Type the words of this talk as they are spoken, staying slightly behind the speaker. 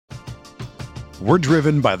We're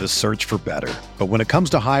driven by the search for better. But when it comes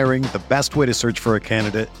to hiring, the best way to search for a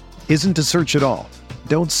candidate isn't to search at all.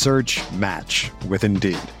 Don't search, match with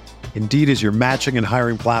Indeed. Indeed is your matching and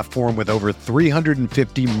hiring platform with over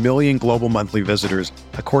 350 million global monthly visitors,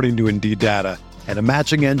 according to Indeed data, and a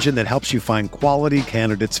matching engine that helps you find quality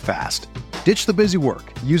candidates fast. Ditch the busy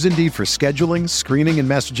work. Use Indeed for scheduling, screening, and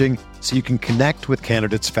messaging so you can connect with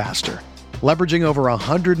candidates faster. Leveraging over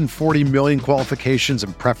 140 million qualifications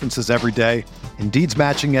and preferences every day, Indeed's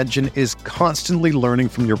matching engine is constantly learning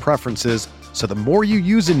from your preferences, so the more you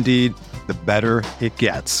use Indeed, the better it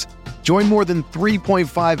gets. Join more than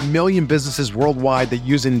 3.5 million businesses worldwide that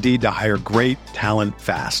use Indeed to hire great talent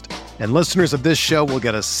fast. And listeners of this show will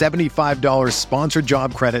get a $75 sponsored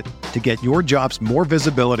job credit to get your jobs more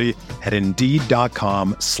visibility at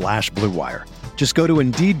Indeed.com/Blue Wire. Just go to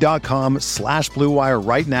Indeed.com/Blue Wire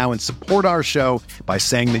right now and support our show by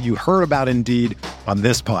saying that you heard about Indeed on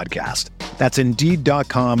this podcast. That's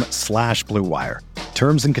Indeed.com/Blue Wire.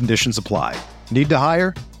 Terms and conditions apply. Need to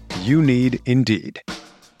hire? You need Indeed.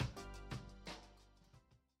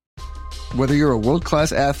 Whether you're a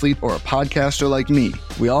world-class athlete or a podcaster like me,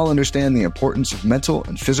 we all understand the importance of mental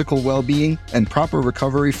and physical well-being and proper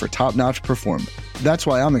recovery for top-notch performance. That's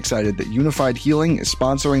why I'm excited that Unified Healing is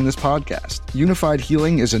sponsoring this podcast. Unified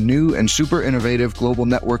Healing is a new and super innovative global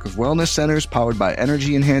network of wellness centers powered by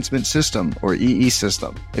Energy Enhancement System, or EE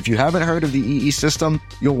System. If you haven't heard of the EE System,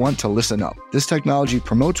 you'll want to listen up. This technology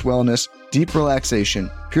promotes wellness, deep relaxation,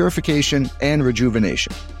 purification, and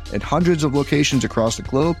rejuvenation. At hundreds of locations across the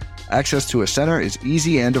globe, access to a center is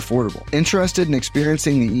easy and affordable. Interested in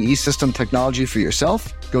experiencing the EE System technology for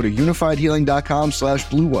yourself? Go to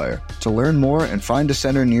unifiedhealing.com/Blue Wire to learn more and find a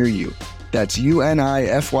center near you. That's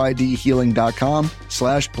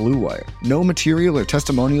UNIFYDhealing.com/Blue Wire. No material or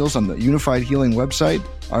testimonials on the Unified Healing website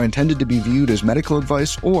are intended to be viewed as medical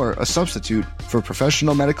advice or a substitute for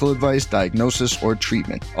professional medical advice, diagnosis, or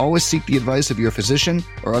treatment. Always seek the advice of your physician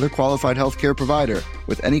or other qualified healthcare provider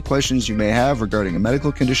with any questions you may have regarding a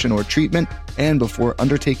medical condition or treatment and before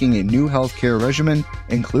undertaking a new healthcare regimen,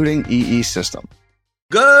 including EE System.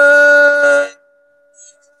 Good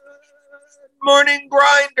morning,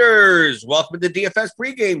 Grinders. Welcome to the DFS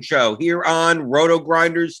pregame show here on Roto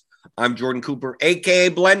Grinders. I'm Jordan Cooper,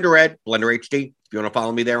 a.k.a. Blender Ed, Blender HD. If you want to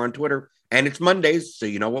follow me there on Twitter. And it's Mondays, so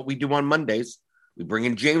you know what we do on Mondays. We bring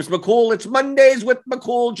in James McCool. It's Mondays with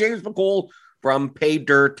McCool, James McCool from Pay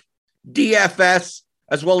Dirt DFS,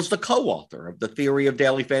 as well as the co-author of The Theory of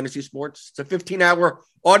Daily Fantasy Sports. It's a 15-hour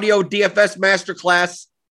audio DFS masterclass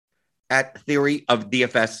at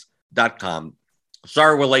theoryofdfs.com.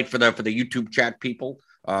 Sorry we're late for the YouTube chat, people.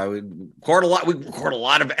 We record a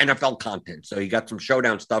lot of NFL content, so you got some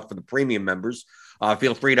showdown stuff for the premium members.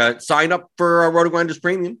 Feel free to sign up for Roto Grinders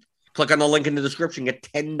Premium. Click on the link in the description. Get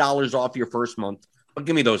 $10 off your first month. But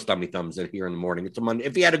give me those thumbs here in the morning. It's a Monday.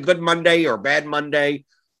 If you had a good Monday or a bad Monday,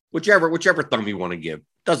 whichever thumb you want to give,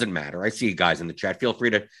 doesn't matter. I see you guys in the chat. Feel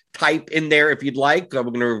free to type in there if you'd like. We're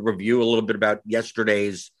going to review a little bit about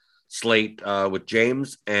yesterday's slate with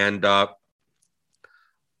James. And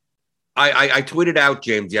I tweeted out,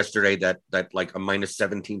 James, yesterday that like a minus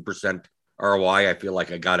 17% ROI, I feel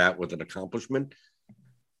like I got out with an accomplishment.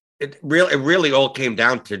 It really all came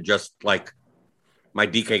down to just like my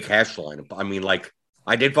DK cash lineup. I mean, like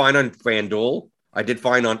I did fine on FanDuel. I did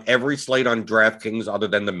fine on every slate on DraftKings other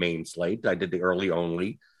than the main slate. I did the early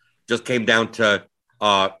only. Just came down to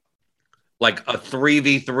like a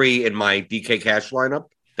 3v3 in my DK cash lineup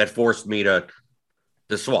that forced me to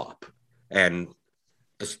swap. And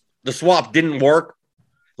the swap didn't work.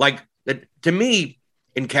 Like to me,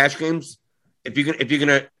 in cash games, if you're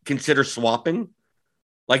gonna consider swapping,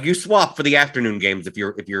 like you swap for the afternoon games if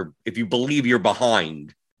you believe you're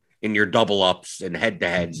behind in your double ups and head to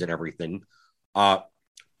heads and everything. To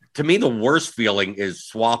me, the worst feeling is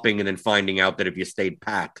swapping and then finding out that if you stayed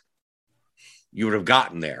pat, you would have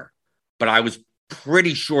gotten there. But I was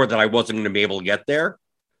pretty sure that I wasn't going to be able to get there.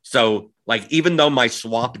 So, like, even though my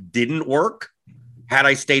swap didn't work, had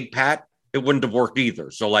I stayed pat, it wouldn't have worked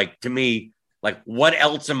either. So, like, to me, like, what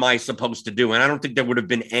else am I supposed to do? And I don't think there would have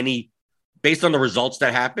been any, based on the results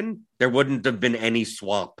that happened, there wouldn't have been any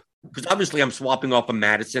swap. Because obviously I'm swapping off of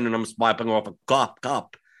Madison and I'm swapping off of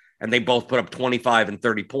Cup. And they both put up 25 and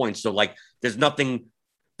 30 points. So, like, there's nothing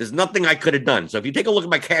I could have done. So if you take a look at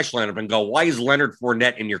my cash lineup and go, why is Leonard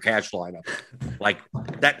Fournette in your cash lineup? Like,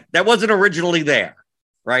 that wasn't originally there,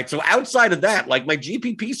 right? So outside of that, like, my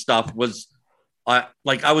GPP stuff was,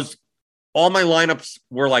 like, all my lineups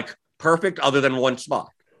were, like, perfect other than one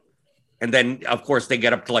spot. And then, of course, they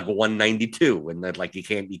get up to, like, 192. And then, like, you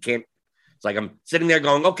can't It's like I'm sitting there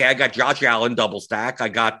going, okay, I got Josh Allen double stack. I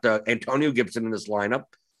got Antonio Gibson in this lineup.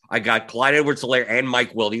 I got Clyde Edwards-Helaire and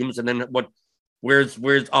Mike Williams. And then where's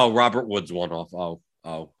Robert Woods one off.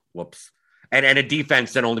 Whoops. And a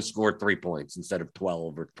defense that only scored 3 points instead of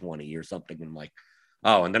 12 or 20 or something. And like,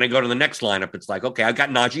 and then I go to the next lineup. It's like, okay, I got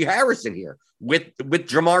Najee Harris in here with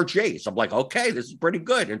Jamar Chase. I'm like, okay, this is pretty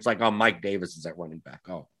good. And it's like, Mike Davis is at running back.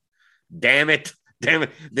 Oh, damn it.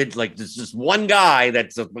 There's like, there's just one guy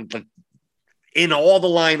that's like in all the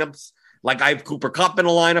lineups. Like I have Cooper Kupp in a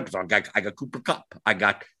lineup. So I got Cooper Kupp. I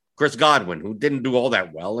got Chris Godwin, who didn't do all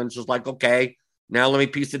that well. And it's just like, okay, now let me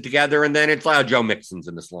piece it together. And then it's like, Joe Mixon's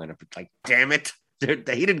in this lineup. It's like, damn it. He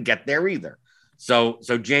didn't get there either. So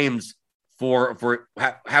James, for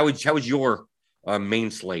how was your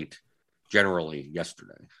main slate generally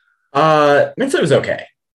yesterday? Main slate was okay.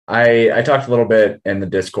 I talked a little bit in the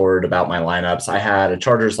Discord about my lineups. I had a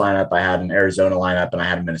Chargers lineup, I had an Arizona lineup, and I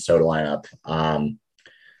had a Minnesota lineup.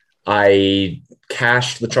 I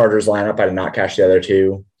cashed the Chargers lineup. I did not cash the other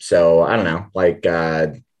two. So I don't know, like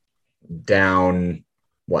down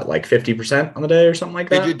like 50% on the day or something like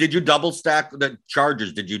that. Did you double stack the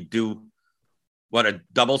Chargers? Did you do a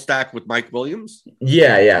double stack with Mike Williams?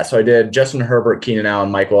 Yeah. So I did Justin Herbert, Keenan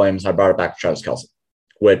Allen, Mike Williams. I brought it back to Travis Kelce,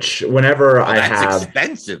 which whenever that's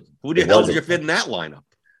expensive. Who the hell did you fit in that lineup?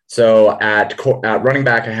 So at running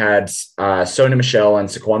back, I had Sony Michel and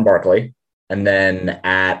Saquon Barkley. And then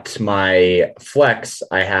at my flex,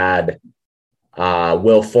 I had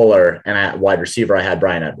Will Fuller, and at wide receiver, I had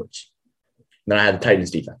Bryan Edwards. Then I had the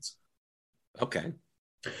Titans defense. Okay.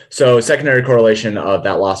 So secondary correlation of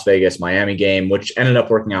that Las Vegas-Miami game, which ended up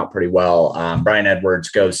working out pretty well. Bryan Edwards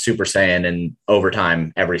goes Super Saiyan in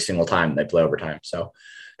overtime every single time they play overtime. So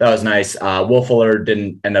that was nice. Will Fuller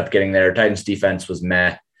didn't end up getting there. Titans defense was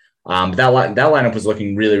meh. That lineup was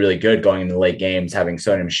looking really, really good going into the late games, having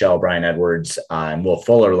Sony Michel, Bryan Edwards, and Will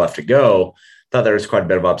Fuller left to go. Thought there was quite a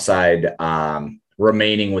bit of upside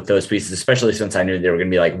remaining with those pieces, especially since I knew they were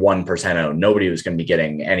going to be like 1% owned. Nobody was going to be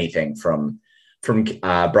getting anything from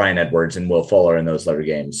Bryan Edwards and Will Fuller in those later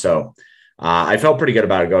games. So I felt pretty good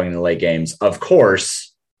about it going into the late games. Of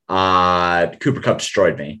course, Cooper Kupp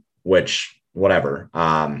destroyed me, which whatever.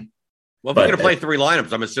 Well, if you're going to play three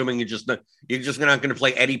lineups, I'm assuming you're just not going to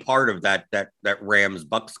play any part of that Rams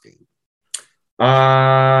Bucks game.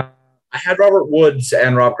 I had Robert Woods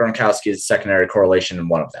and Rob Gronkowski as secondary correlation in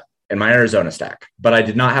one of them in my Arizona stack, but I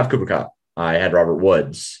did not have Cooper Kupp. I had Robert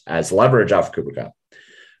Woods as leverage off of Cooper Kupp.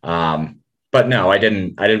 But no, I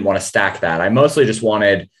didn't want to stack that. I mostly just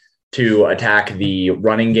wanted to attack the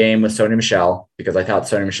running game with Sony Michel because I thought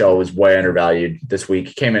Sony Michel was way undervalued this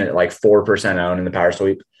week. Came in at like 4% owned in the power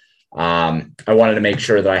sweep. I wanted to make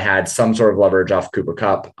sure that I had some sort of leverage off Cooper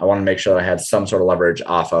Kupp. I wanted to make sure that I had some sort of leverage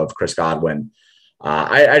off of Chris Godwin.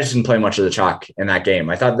 I just didn't play much of the chalk in that game.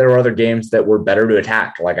 I thought there were other games that were better to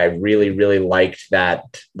attack. Like I really, really liked that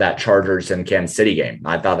Chargers and Kansas City game.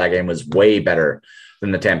 I thought that game was way better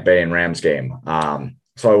than the Tampa Bay and Rams game.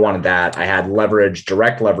 So I wanted that. I had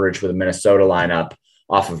direct leverage with a Minnesota lineup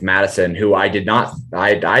off of Madison, who I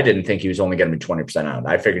didn't think he was only going to be 20% owned.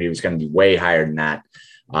 I figured he was going to be way higher than that.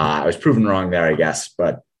 I was proven wrong there, I guess,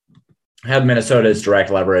 but I had Minnesota's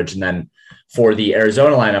direct leverage. And then for the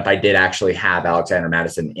Arizona lineup, I did actually have Alexander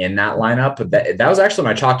Madison in that lineup. That was actually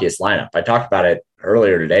my chalkiest lineup. I talked about it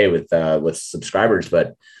earlier today with subscribers,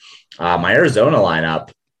 but my Arizona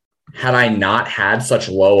lineup, had I not had such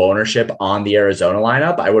low ownership on the Arizona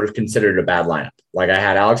lineup, I would have considered it a bad lineup. Like I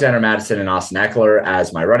had Alexander Madison and Austin Eckler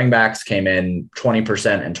as my running backs, came in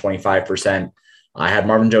 20% and 25%. I had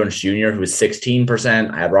Marvin Jones Jr., who was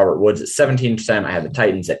 16%. I had Robert Woods at 17%. I had the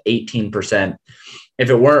Titans at 18%. If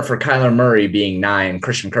it weren't for Kyler Murray being 9%,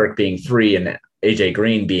 Christian Kirk being 3%, and AJ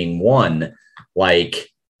Green being 1%, like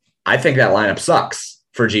I think that lineup sucks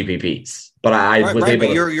for GPPs. But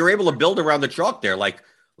you're able to build around the chalk there, like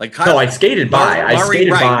Kyler, no, I skated by.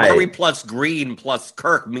 Murray plus Green plus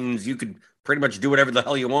Kirk means you could pretty much do whatever the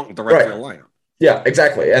hell you want with the rest of your lineup. Yeah,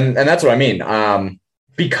 exactly, and that's what I mean.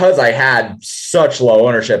 Because I had such low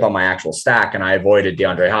ownership on my actual stack and I avoided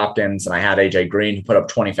DeAndre Hopkins and I had AJ Green who put up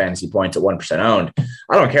 20 fantasy points at 1% owned,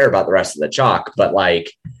 I don't care about the rest of the chalk. But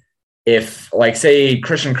like if like say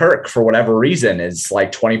Christian Kirk for whatever reason is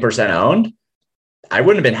like 20% owned, I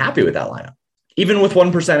wouldn't have been happy with that lineup. Even with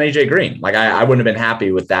 1% AJ Green, like I wouldn't have been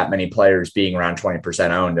happy with that many players being around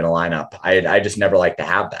 20% owned in a lineup. I just never like to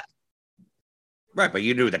have that. Right. But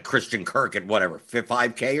you knew that Christian Kirk at whatever,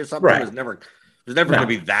 5K or something was never going to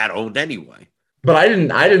be that owned anyway. But I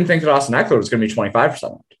didn't think that Austin Eckler was going to be 25%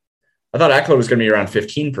 owned. I thought Eckler was going to be around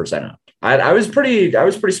 15% owned. I was pretty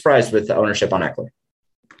surprised with the ownership on Eckler.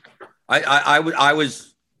 I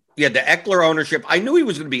Yeah, the Eckler ownership. I knew he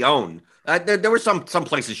was going to be owned. There were some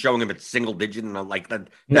places showing him at single digit, and I'm like, that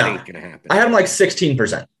ain't going to happen. I had him like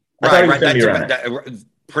 16%. I thought Right, he was right. going to be around it. That's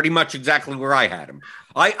pretty much exactly where I had him.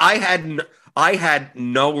 I had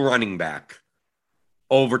no running back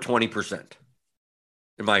over 20%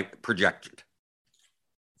 in my projection.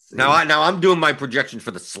 Now I'm doing my projection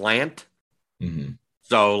for the slant. Mhm.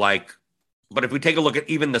 So like, but if we take a look at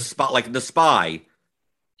even the spot, like the SPY,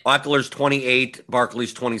 Eckler's 28,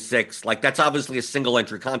 Barkley's 26. Like that's obviously a single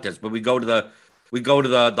entry contest. But we go to the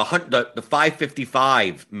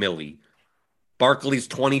 555 milli. Barkley's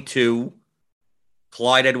 22,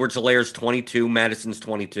 Clyde Edwards-Hilaire's 22, Madison's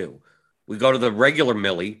 22. We go to the regular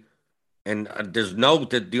milli, and there's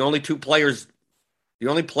the only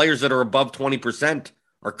players that are above 20%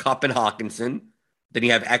 are Kupp and Hawkinson. Then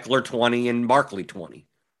you have Eckler 20 and Barkley 20.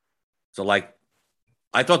 So like,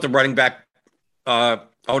 I thought the running back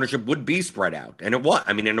ownership would be spread out, and it was.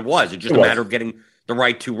 I mean, and it was. It's just a matter of getting the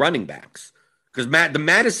right two running backs. Because the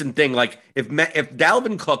Madison thing, like if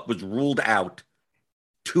Dalvin Cook was ruled out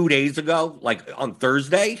 2 days ago, like on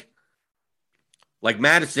Thursday, like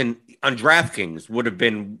Madison on DraftKings would have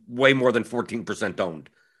been way more than 14% owned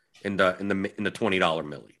in the $20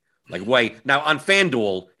 milli. Like way now on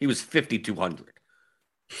FanDuel, he was 5,200.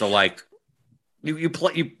 So like you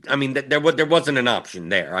play. I mean, there wasn't an option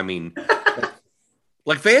there. I mean.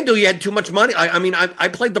 Like FanDuel, you had too much money. I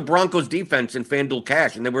played the Broncos defense in FanDuel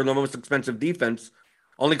Cash, and they were the most expensive defense,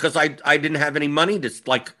 only because I didn't have any money to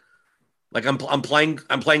like I'm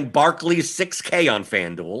playing Barkley's 6K on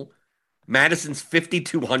FanDuel, Madison's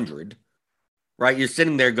 5,200. Right, you're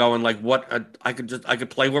sitting there going like, what? I could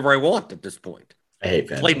play wherever I want at this point. I hate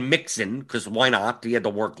FanDuel. Played Mixon because why not? He had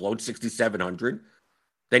the workload 6,700.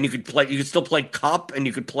 Then you could still play Kupp, and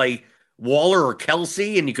you could play Waller or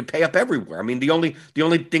Kelsey, and you could pay up everywhere. I mean, the only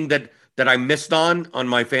thing that I missed on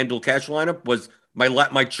my FanDuel cash lineup was my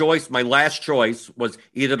last choice was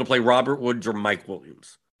either to play Robert Woods or Mike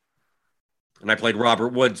Williams. And I played Robert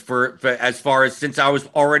Woods for as far as since I was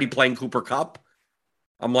already playing Cooper Kupp.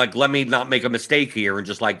 I'm like, let me not make a mistake here and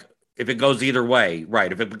just like, if it goes either way,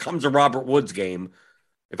 right. If it becomes a Robert Woods game,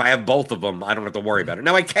 if I have both of them, I don't have to worry about it.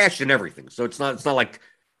 Now I cashed in everything. So it's not like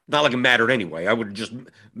it mattered anyway. I would just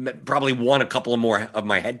probably won a couple of more of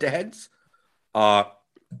my head-to-heads. But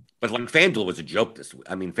like FanDuel was a joke this week.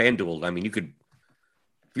 I mean, FanDuel, you could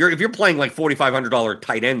if you're playing like $4,500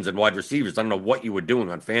 tight ends and wide receivers, I don't know what you were doing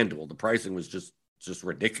on FanDuel. The pricing was just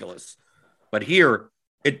ridiculous. But here,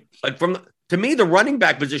 to me, the running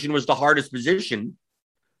back position was the hardest position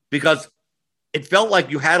because it felt like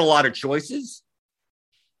you had a lot of choices,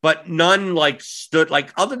 but none like stood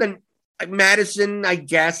like other than Madison, I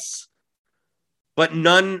guess, but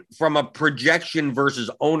none from a projection versus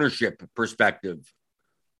ownership perspective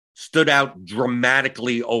stood out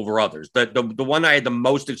dramatically over others. The one I had the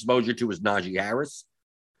most exposure to was Najee Harris.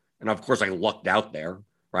 And of course I lucked out there,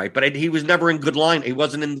 right? But he was never in good line. He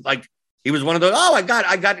wasn't in like, he was one of those, I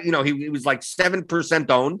got, he was like 7%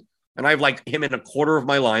 owned, and I have like him in a quarter of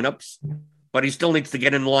my lineups, but he still needs to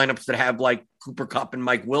get in lineups that have like Cooper Kupp and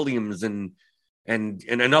Mike Williams and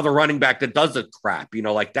another running back that does a crap,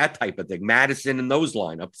 like that type of thing. Madison in those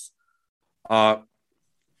lineups.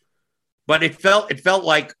 But it felt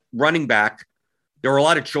like running back, there were a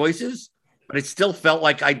lot of choices, but it still felt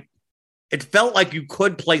like you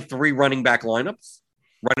could play 3 running back lineups,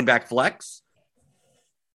 running back flex.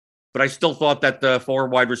 But I still thought that the 4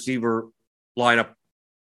 wide receiver lineup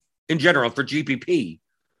in general for GPP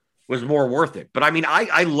was more worth it. But I mean,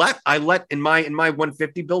 I let in my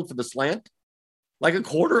 150 build for the slant, like a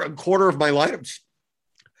quarter of my lineups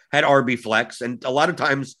had RB flex, and a lot of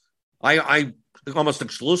times I almost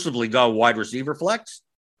exclusively go wide receiver flex,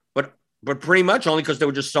 but pretty much only because there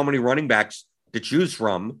were just so many running backs to choose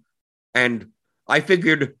from, and I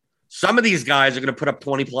figured some of these guys are going to put up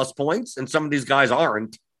 20 plus points, and some of these guys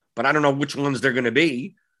aren't. But I don't know which ones they're going to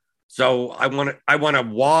be. So I want a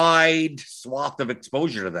wide swath of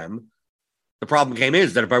exposure to them. The problem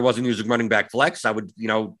is that if I wasn't using running back flex, I would,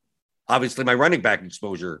 obviously my running back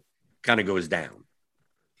exposure kind of goes down.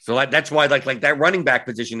 So that's why like that running back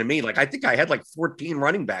position to me, like I think I had like 14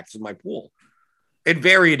 running backs in my pool. It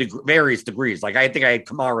various degrees. Like I think I had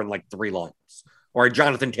Kamara in like 3 lineups, or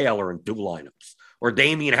Jonathan Taylor in 2 lineups, or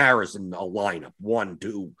Damian Harris in a lineup, 1,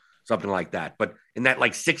 2. Something like that. But in that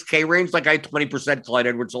like 6K range, like I had 20% Clyde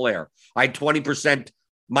Edwards-Helaire. I had 20%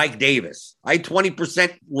 Mike Davis. I had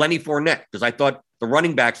 20% Lenny Fournette because I thought the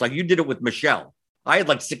running backs, like you did it with Michelle. I had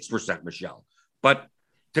like 6% Michelle. But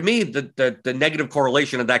to me, the negative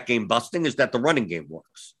correlation of that game busting is that the running game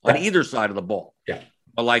works on either side of the ball. Yeah.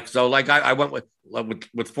 But I went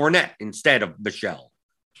with Fournette instead of Michelle.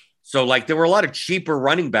 So like there were a lot of cheaper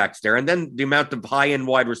running backs there. And then the amount of high-end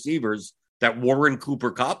wide receivers that were in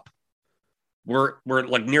Cooper Kupp were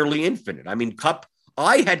like nearly infinite. I mean,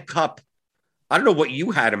 I had Kupp. I don't know what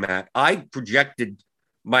you had him at. I projected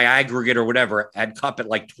my aggregate or whatever, had Kupp at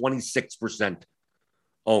like 26%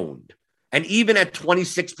 owned. And even at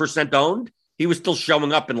 26% owned, he was still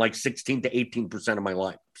showing up in like 16 to 18% of my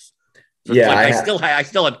lineups. So yeah, like I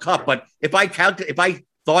still had Kupp, but if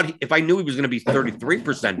I knew he was going to be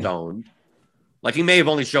 33% owned, like he may have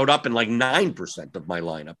only showed up in like 9% of my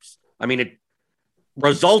lineups. I mean,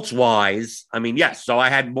 results wise, I mean, yes. So I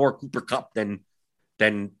had more Cooper Kupp than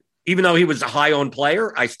even though he was a high owned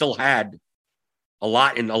player, I still had a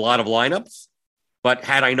lot in a lot of lineups. But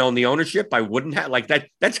had I known the ownership, I wouldn't have like that.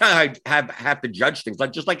 That's how I have to judge things.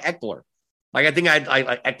 Like just like Eckler, like I think I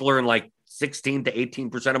Eckler in like 16 to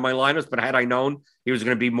 18% of my lineups. But had I known he was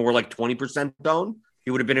going to be more like 20% owned,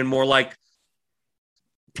 he would have been in more like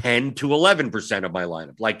 10 to 11% of my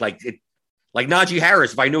lineup. Like Najee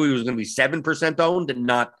Harris, if I knew he was going to be 7% owned and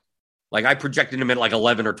not like I projected him at like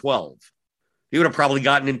 11 or 12, he would have probably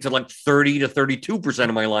gotten into like 30 to 32%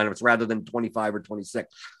 of my lineups rather than 25 or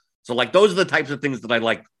 26. So like those are the types of things that I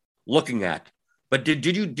like looking at. But did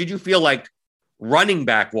you feel like running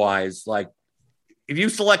back wise, like if you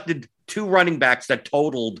selected two running backs that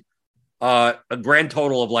totaled a grand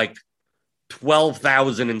total of like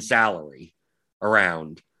 12,000 in salary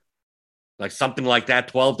around, like something like that,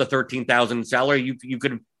 12 to 13,000 in salary, you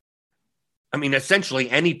could, I mean, essentially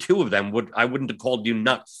any two of them I wouldn't have called you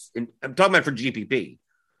nuts. I'm talking about for GPP,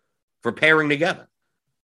 for pairing together.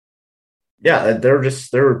 Yeah, there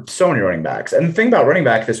were so many running backs. And the thing about running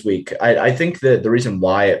back this week, I think that the reason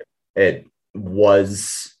why it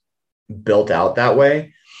was built out that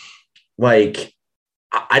way, like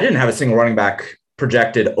I didn't have a single running back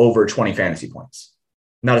projected over 20 fantasy points.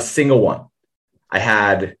 Not a single one. I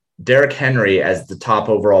had Derrick Henry as the top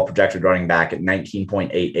overall projected running back at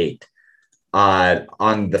 19.88.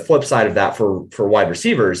 On the flip side of that, for wide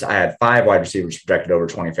receivers, I had 5 wide receivers projected over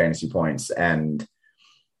 20 fantasy points. And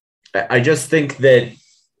I just think that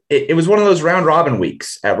it was one of those round robin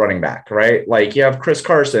weeks at running back, right? Like you have Chris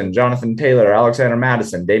Carson, Jonathan Taylor, Alexander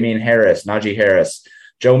Mattison, Damian Harris, Najee Harris,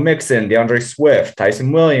 Joe Mixon, DeAndre Swift,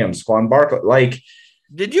 Tyson Williams, Quan Barkley. Like,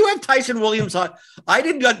 did you have Tyson Williams on? I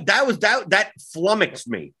didn't. That flummoxed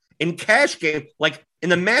me in cash game. Like in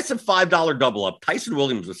the massive $5 double up, Tyson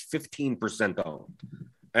Williams was 15% owned,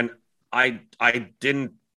 and I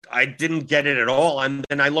didn't get it at all. And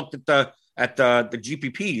then I looked at the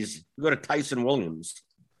GPPs. You go to Tyson Williams,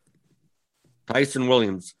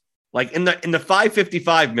 like in the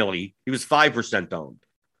 555 milli, he was 5% owned.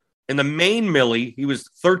 In the main milli, he was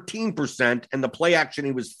 13%, and the play action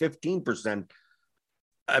he was 15%.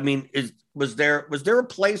 I mean, was there a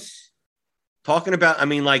place talking about? I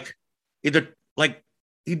mean, like either like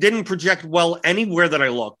he didn't project well anywhere that I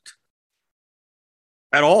looked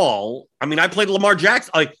at all. I mean, I played Lamar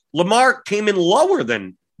Jackson. Like Lamar came in lower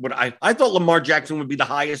than what I thought Lamar Jackson would be the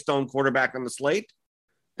highest owned quarterback on the slate,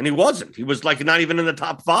 and he wasn't. He was like not even in the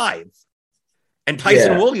top 5. And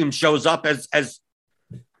Tyson Williams shows up as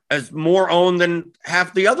more owned than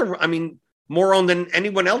half the other. I mean, more owned than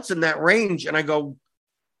anyone else in that range. And I go,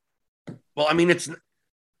 well, I mean, it's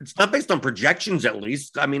not based on projections, at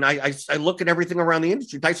least. I mean, I look at everything around the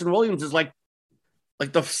industry. Tyson Williams is like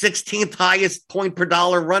the 16th highest point per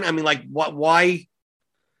dollar run. I mean, like why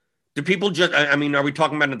do people just, I mean, are we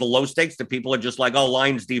talking about at the low stakes that people are just like, oh,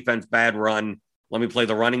 Lions defense, bad run. Let me play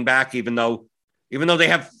the running back, even though they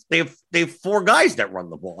have 4 guys that run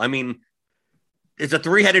the ball. I mean, it's a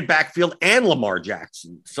 3-headed backfield and Lamar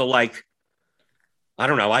Jackson. So like, I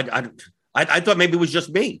don't know. I thought maybe it was just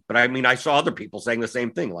me, but I mean, I saw other people saying the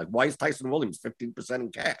same thing. Like, why is Tyson Williams 15%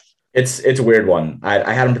 in cash? It's a weird one.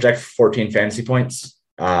 I had him projected 14 fantasy points.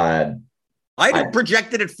 I had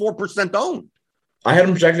projected at 4% owned. I had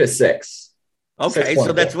him projected at 6. Okay,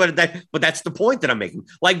 so that's but that's the point that I'm making.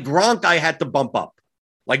 Like Gronk, I had to bump up.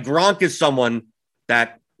 Like Gronk is someone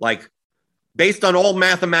that, like, based on all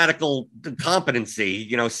mathematical competency,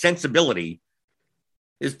 sensibility,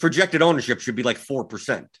 his projected ownership should be like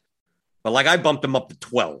 4%. But like I bumped him up to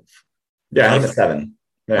 12. Yeah, I'm at 7.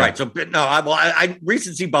 Yeah. Right. So no, I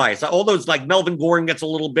recency bias. All those like Melvin Gordon gets a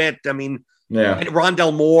little bit. I mean, and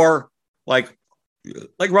Rondell Moore, like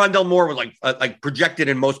Rondell Moore was like projected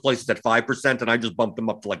in most places at 5%, and I just bumped him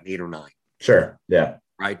up to like 8 or 9. Sure. Yeah.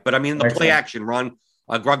 Right. But I mean, the play action,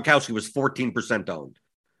 Gronkowski was 14% owned.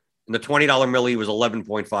 In the $20 milli, he was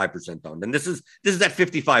 11.5% owned. And this is at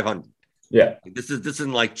 5,500. Yeah. This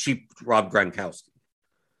isn't like cheap Rob Gronkowski.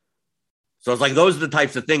 So it's like those are the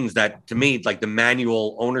types of things that, to me, like the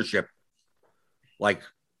manual ownership, like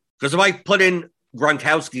Because if I put in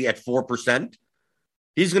Gronkowski at 4%,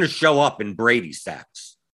 he's going to show up in Brady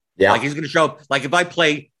stacks. Yeah. Like he's going to show up. Like if I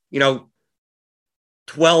play,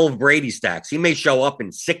 12 Brady stacks, he may show up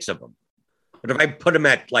in 6 of them. But if I put him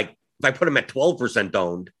at 12%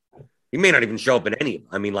 owned, he may not even show up in any of them.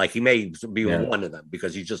 I mean, like he may be one of them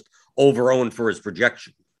because he's just over-owned for his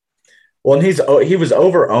projection. Well, and he was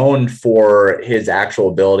over-owned for his actual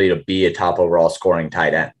ability to be a top overall scoring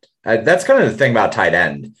tight end. That's kind of the thing about tight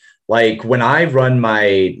end. Like when I run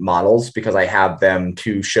my models, because I have them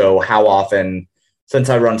to show how often, since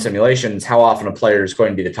I run simulations, how often a player is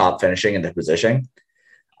going to be the top finishing in the position.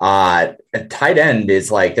 A tight end is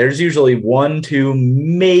like, there's usually 1, 2,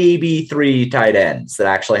 maybe 3 tight ends that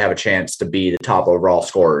actually have a chance to be the top overall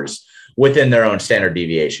scorers within their own standard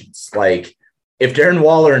deviations. Like if Darren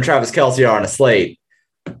Waller and Travis Kelce are on a slate,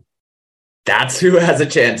 that's who has a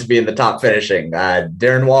chance to be in the top finishing.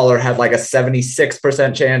 Darren Waller had like a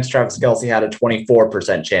 76% chance. Travis Kelce had a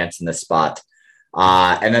 24% chance in this spot.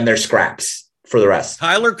 And then there's scraps for the rest.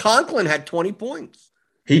 Tyler Conklin had 20 points.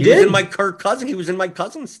 He did. Was in my Kirk Cousins. He was in my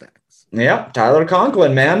Cousins stacks. Yeah, Tyler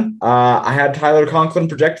Conklin, man. I had Tyler Conklin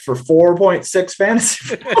projected for 4.6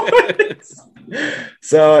 fantasy points.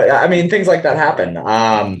 So, I mean, things like that happen.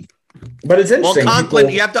 But it's interesting. Well, Conklin,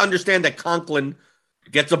 you have to understand that Conklin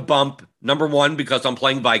gets a bump, number one, because I'm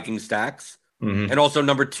playing Viking stacks. Mm-hmm. And also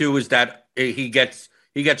number two is that he gets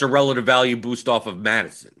a relative value boost off of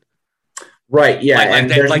Madison. Right, yeah. And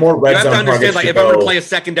there's more red zone. You have to understand, like, if I'm going to play a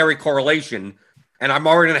secondary correlation, and I'm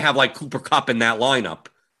already going to have like Cooper Kupp in that lineup.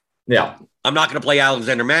 Yeah. I'm not going to play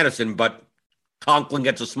Alexander Madison, but Conklin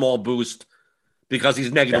gets a small boost because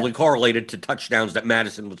he's negatively correlated to touchdowns that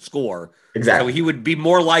Madison would score. Exactly. So he would be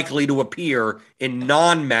more likely to appear in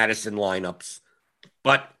non-Madison lineups.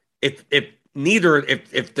 But if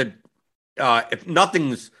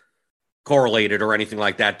nothing's correlated or anything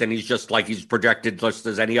like that, then he's just like he's projected just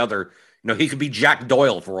as any other. He could be Jack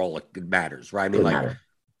Doyle for all it matters, right? I mean,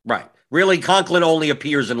 right. Really, Conklin only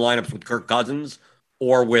appears in lineups with Kirk Cousins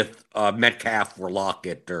or with Metcalf or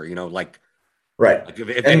Lockett, or right. Like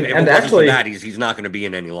if actually that he's not going to be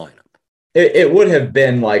in any lineup. It would have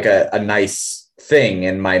been like a nice thing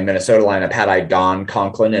in my Minnesota lineup had I gone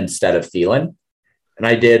Conklin instead of Thielen. And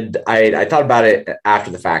I thought about it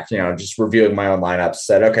after the fact, just reviewing my own lineups,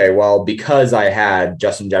 said, okay, well, because I had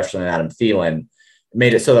Justin Jefferson and Adam Thielen,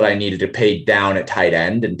 made it so that I needed to pay down at tight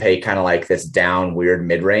end and pay kind of like this down weird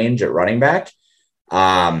mid-range at running back.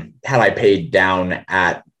 Had I paid down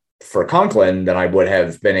for Conklin, then I would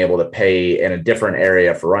have been able to pay in a different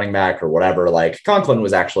area for running back or whatever. Like Conklin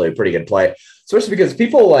was actually a pretty good play, especially because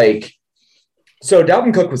people so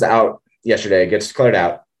Dalvin Cook was out yesterday, gets declared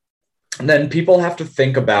out. And then people have to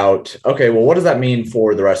think about, okay, well, what does that mean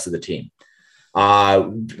for the rest of the team?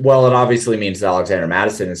 Well, it obviously means that Alexander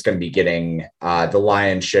Madison is going to be getting the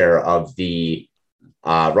lion's share of the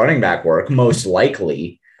running back work, most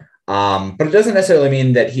likely. But it doesn't necessarily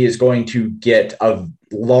mean that he is going to get a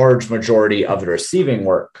large majority of the receiving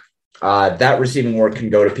work. That receiving work can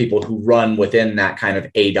go to people who run within that kind of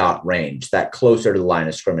A-dot range, that closer to the line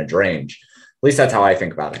of scrimmage range. At least that's how I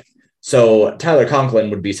think about it. So Tyler Conklin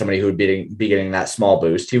would be somebody who would be getting that small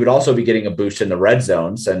boost. He would also be getting a boost in the red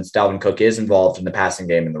zone since Dalvin Cook is involved in the passing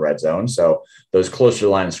game in the red zone. So those closer to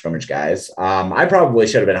the line of scrimmage guys. I probably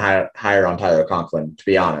should have been higher on Tyler Conklin, to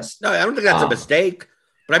be honest. No, I don't think that's a mistake.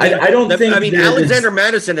 But I mean, Alexander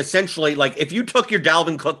Madison essentially, like if you took your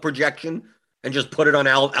Dalvin Cook projection and just put it on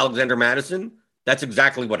Alexander Madison, that's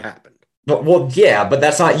exactly what happened. Well, yeah, but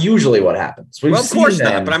that's not usually what happens. Well, of course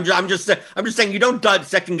not. But I'm just saying you don't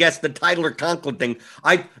second guess the Tyler Conklin thing.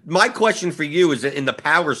 My question for you is in the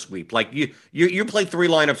power sweep. Like you play 3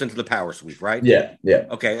 lineups into the power sweep, right? Yeah.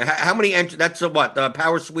 Okay. How many entries? That's what the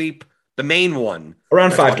power sweep, the main one.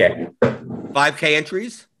 Around 5K. 5K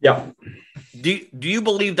entries. Yeah. Do you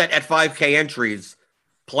believe that at 5K entries,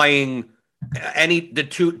 playing the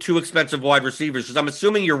two expensive wide receivers? Because I'm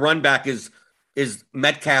assuming your run back is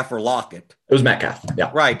Metcalf or Lockett. It was Metcalf. Yeah.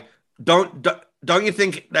 Right. Don't you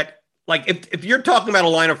think that like if you're talking about a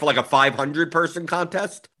lineup for like a 500 person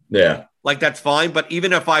contest, yeah, like that's fine. But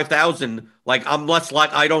even at 5,000, like I'm less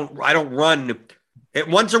like I don't run it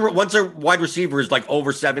once a wide receiver is like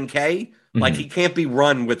over 7K, like he can't be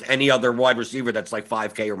run with any other wide receiver that's like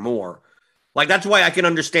 5K or more. Like that's why I can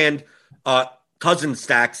understand cousin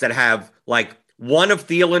stacks that have like one of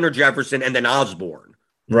Thielen or Jefferson and then Osborne.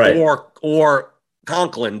 Right. Or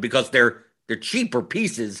Conklin, because they're cheaper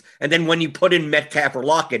pieces. And then when you put in Metcalf or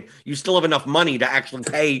Lockett, you still have enough money to actually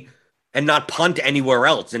pay and not punt anywhere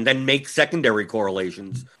else and then make secondary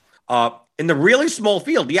correlations. In the really small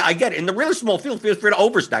field, yeah, I get it. In the really small field, feel free to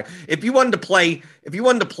overstack. If you wanted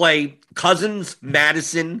to play Cousins,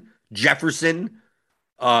 Madison, Jefferson,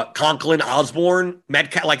 Conklin, Osborne,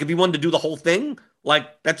 Metcalf, like if you wanted to do the whole thing,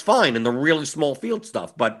 like that's fine in the really small field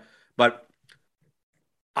stuff. But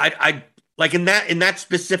I like in that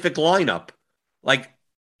specific lineup, like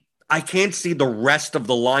I can't see the rest of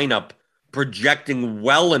the lineup projecting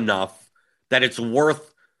well enough that it's worth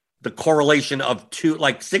the correlation of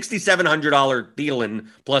 $6,700 Thielen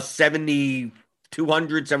plus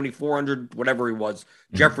 7,200, 7,400, whatever he was,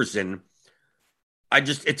 Jefferson.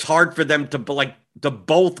 It's hard for them to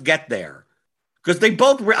both get there because they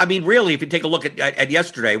both, I mean, really, if you take a look at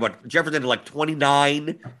yesterday, what Jefferson had like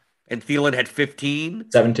 29 and Thielen had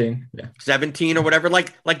 17 or whatever.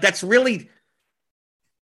 Like that's really,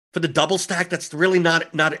 for the double stack, that's really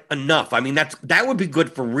not enough. I mean, that would be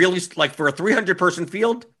good for really, like for a 300 person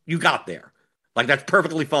field, you got there. Like that's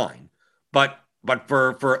perfectly fine. But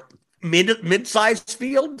for mid-sized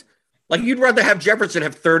field, like you'd rather have Jefferson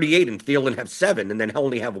have 38 and Thielen have 7 and then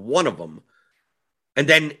only have one of them. And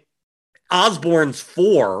then Osborne's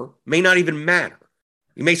 4 may not even matter.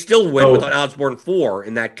 You may still win with an Osborne 4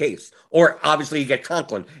 in that case. Or obviously you get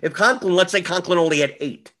Conklin. If Conklin, let's say Conklin only had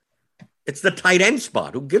 8. It's the tight end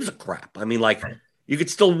spot. Who gives a crap? I mean, like, you could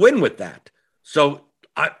still win with that. So,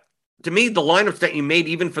 to me, the lineups that you made,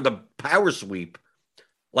 even for the power sweep,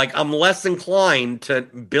 like, I'm less inclined to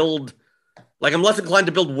build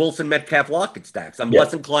Wilson, Metcalf, Lockett stacks. I'm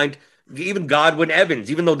less inclined, even Godwin,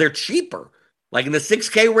 Evans, even though they're cheaper. Like, in the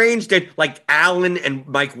 6K range, they're like Allen and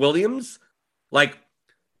Mike Williams. Like,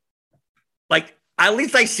 at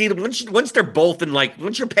least I see them once they're both in, like,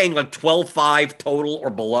 once you're paying like 12.5 total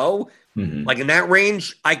or below. Like in that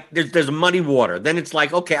range, there's muddy water. Then it's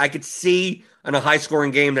like, okay, I could see in a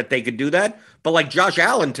high-scoring game that they could do that. But like Josh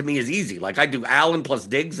Allen to me is easy. Like I do Allen plus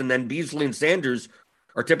Diggs, and then Beasley and Sanders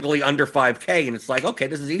are typically under 5K, and it's like, okay,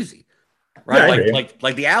 this is easy, right? Yeah,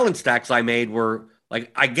 like the Allen stacks I made were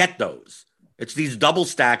like I get those. It's these double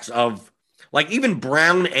stacks of like even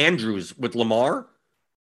Brown Andrews with Lamar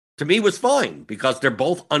to me was fine because they're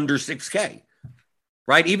both under 6K.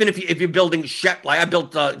 Right, even if you're building like I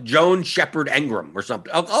built Jones, Shepard, Engram or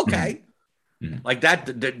something. Okay, like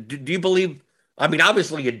that. Do you believe? I mean,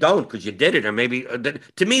 obviously you don't because you did it, or maybe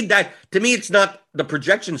to me it's not the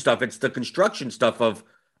projection stuff; it's the construction stuff. Of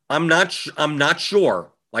I'm not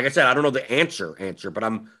sure. Like I said, I don't know the answer, but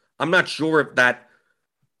I'm not sure if that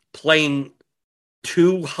playing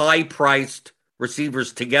 2 high-priced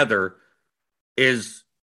receivers together is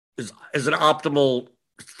an optimal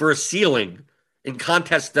for a ceiling in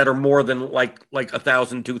contests that are more than like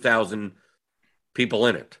 1,000, 2,000 people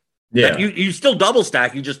in it. Yeah, you still double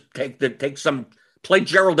stack. You just play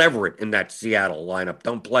Gerald Everett in that Seattle lineup.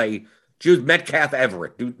 Don't choose Metcalf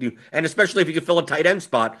Everett. And especially if you can fill a tight end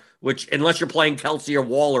spot, which unless you're playing Kelsey or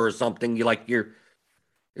Waller or something,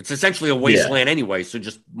 it's essentially a wasteland anyway. So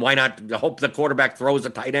just why not hope the quarterback throws a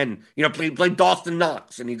tight end? Play Dawson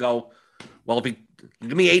Knox, and you go, well, if he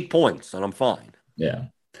give me 8 points, and I'm fine. Yeah.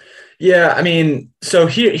 Yeah, I mean, so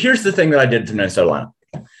here's the thing that I did for Minnesota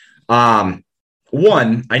lineup.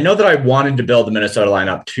 One, I know that I wanted to build the Minnesota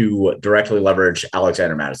lineup to directly leverage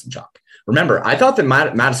Alexander Madison chalk. Remember, I thought that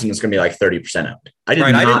Madison was going to be like 30% owned.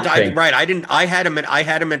 I had him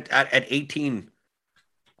at 18.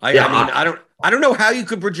 I don't know how you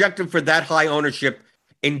could project him for that high ownership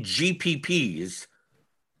in GPPs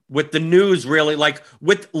with the news really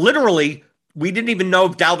with literally. We didn't even know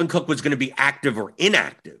if Dalvin Cook was going to be active or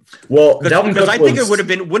inactive. Well, because I think it would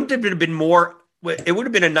have been more. It would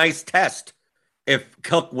have been a nice test if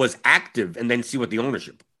Cook was active, and then see what the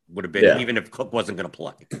ownership would have been, even if Cook wasn't going to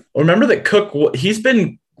play. Well, remember that Cook, he's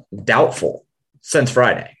been doubtful since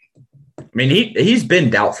Friday. I mean, he's been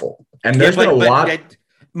doubtful, and there's been a lot.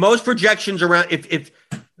 Most projections around if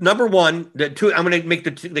number one, I'm going to make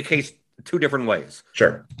the case 2 different ways.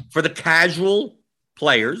 Sure, for the casual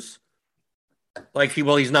players.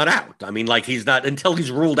 He's not out. I mean, he's not until he's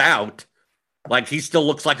ruled out. He still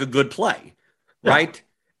looks like a good play, right?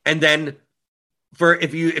 And then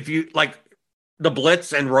if you like the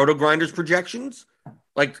Blitz and Roto Grinders projections,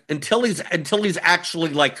 until he's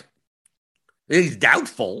actually he's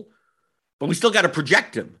doubtful, but we still got to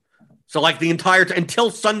project him. So the entire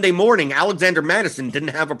until Sunday morning, Alexander Madison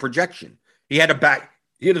didn't have a projection. He had a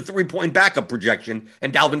 3-point backup projection,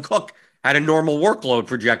 and Dalvin Cook had a normal workload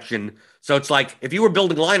projection. So it's if you were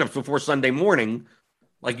building lineups before Sunday morning,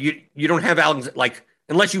 you don't have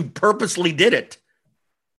unless you purposely did it,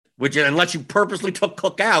 unless you purposely took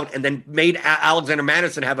Cook out and then made Alexander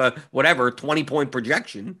Madison have a 20-point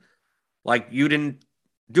projection, you didn't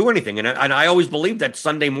do anything. And I always believed that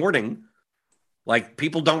Sunday morning Like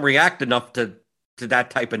people don't react enough to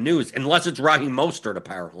that type of news unless it's Raheem Mostert,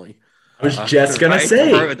 apparently. I was just gonna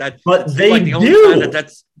say, but they like the only do. time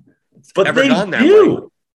that's but ever they gone that do. way.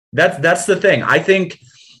 That's the thing. I think,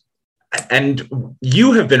 and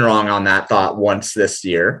you have been wrong on that thought once this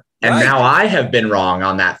year, and Right. now I have been wrong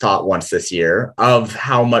on that thought once this year of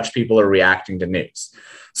how much people are reacting to news.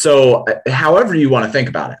 So, however you want to think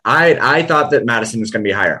about it, I thought that Madison was going to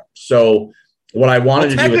be higher. So, what I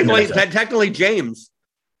wanted to do with Minnesota, technically, James,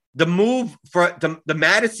 the move for the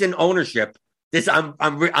Madison ownership. This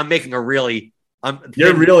I'm making a really.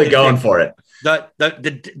 You're really going for it.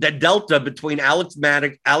 The delta between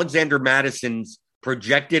Alexander Madison's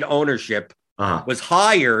projected ownership was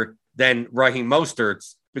higher than Raheem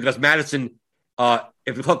Mostert's because Madison,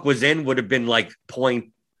 if Cook was in, would have been like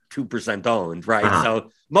 0.2% owned, right? So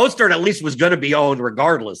Mostert at least was going to be owned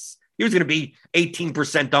regardless. He was going to be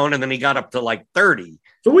 18% owned, and then he got up to like 30.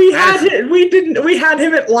 So we had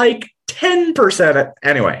him at like 10%.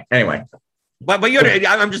 Anyway. But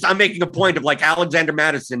I'm making a point of like Alexander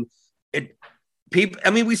Madison.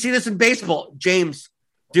 We see this in baseball, James,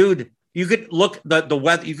 dude. You could look the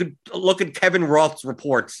weather. You could look at Kevin Roth's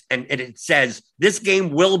reports, and it says this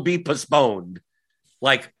game will be postponed.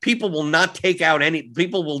 Like people will not take out anything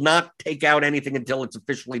until it's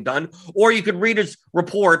officially done. Or you could read his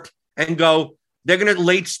report and go, they're going to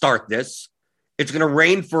late start this. It's going to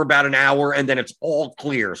rain for about an hour, and then it's all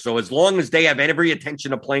clear. So as long as they have every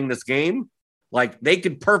intention of playing this game, like they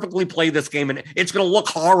could perfectly play this game, and it's going to look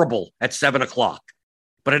horrible at 7:00.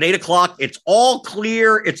 But at 8:00, it's all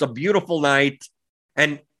clear. It's a beautiful night,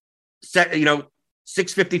 and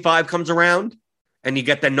 6:55 comes around, and you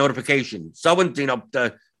get that notification. Someone,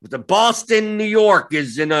 the Boston, New York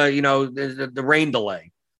is in the rain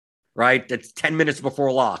delay, right? That's 10 minutes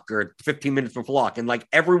before lock or 15 minutes before lock, and like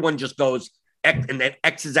everyone just goes and then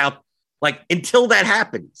X's out like until that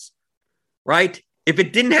happens, right? If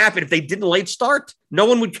it didn't happen, if they didn't late start, no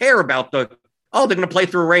one would care about they're going to play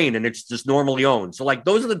through rain and it's just normally owned. So like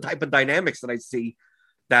those are the type of dynamics that I see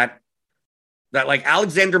that like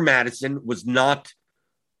Alexander Madison was not.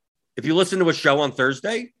 If you listen to a show on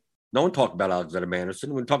Thursday, no one talked about Alexander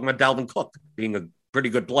Madison. We're talking about Dalvin Cook being a pretty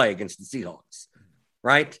good play against the Seahawks,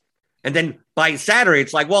 right? And then by Saturday,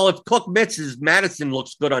 it's like, well, if Cook misses, Madison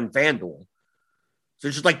looks good on FanDuel. So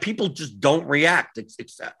it's just like people just don't react.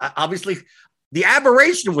 It's obviously the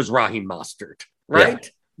aberration was Raheem Mostert, right? Yeah.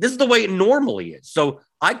 This is the way it normally is. So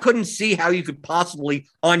I couldn't see how you could possibly,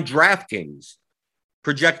 on DraftKings,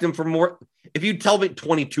 project him for more. If you tell me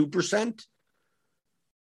 22%,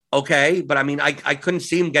 okay. But I mean, I couldn't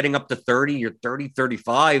see him getting up to 30 or 30,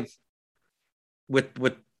 35 with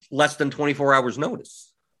less than 24 hours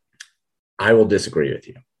notice. I will disagree with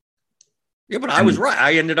you. Yeah, but I was right.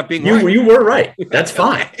 I ended up being right. You were right. That's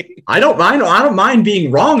fine. I don't mind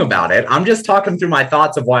being wrong about it. I'm just talking through my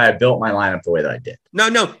thoughts of why I built my lineup the way that I did.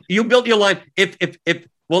 No, you built your line.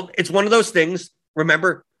 Well, it's one of those things.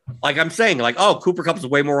 Remember, like I'm saying, like, oh, Cooper Kupp is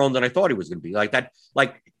way more owned than I thought he was going to be. Like that.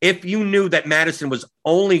 Like if you knew that Madison was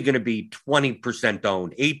only going to be 20%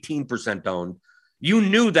 owned, 18% owned, you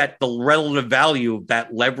knew that the relative value of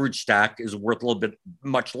that leverage stack is worth a little bit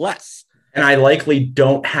much less. And I likely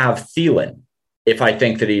don't have Thielen if I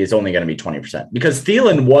think that he is only going to be 20%, because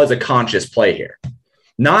Thielen was a conscious play here.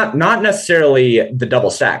 Not necessarily the double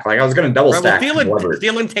stack. Like I was going to double stack.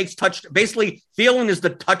 Thielen takes basically Thielen is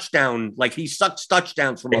the touchdown. Like he sucks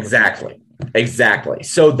touchdowns from exactly.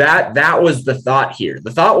 So that was the thought here.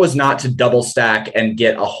 The thought was not to double stack and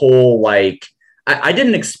get a whole, like, I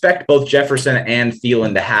didn't expect both Jefferson and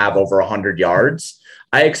Thielen to have over 100 yards.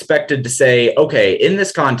 I expected to say, okay, in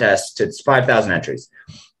this contest, it's 5,000 entries.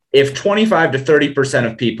 If 25 to 30%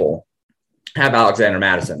 of people have Alexander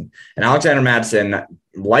Madison, and Alexander Madison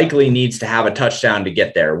likely needs to have a touchdown to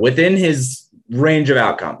get there within his range of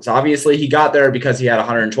outcomes. Obviously, he got there because he had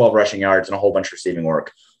 112 rushing yards and a whole bunch of receiving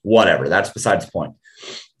work. Whatever, that's besides the point.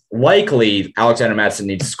 Likely, Alexander Madison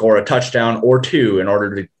needs to score a touchdown or two in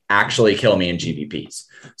order to actually kill me in GPPs.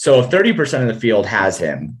 So if 30% of the field has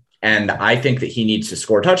him, and I think that he needs to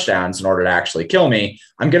score touchdowns in order to actually kill me,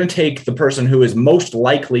 I'm going to take the person who is most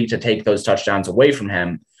likely to take those touchdowns away from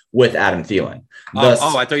him with Adam Thielen. I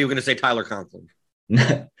thought you were going to say Tyler Conklin.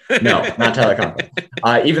 No, not Tyler Conklin.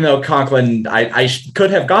 Even though Conklin, I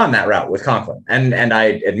could have gone that route with Conklin, and I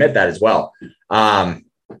admit that as well. I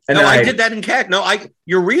did that in cash.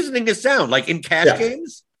 Your reasoning is sound. Like in cash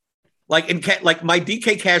games, like my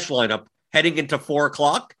DK cash lineup heading into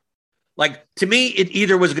 4:00. Like to me, it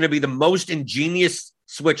either was going to be the most ingenious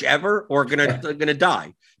switch ever, or gonna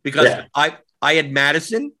die because I had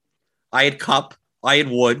Madison, I had Kupp, I had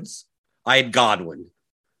Woods, I had Godwin.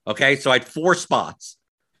 Okay, so I had 4 spots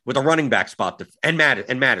with a running back spot and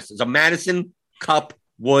Madison. So Madison, Kupp,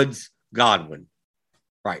 Woods, Godwin.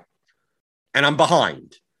 Right. And I'm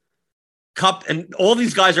behind. Kupp and all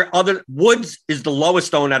these guys are Woods is the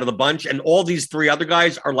lowest owned out of the bunch, and all these 3 other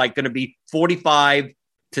guys are like going to be 45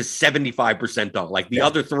 to 75% owned. Like the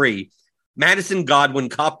other 3, Madison, Godwin,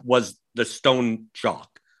 Kupp was the stone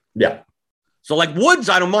chalk. Yeah. So like Woods,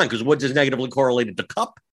 I don't mind because Woods is negatively correlated to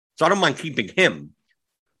Kupp. So I don't mind keeping him.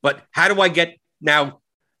 But how do I get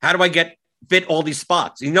fit all these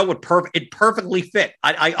spots? You know what? It perfectly fit.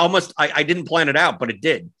 I didn't plan it out, but it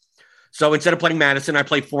did. So instead of playing Madison, I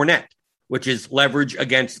play Fournette, which is leverage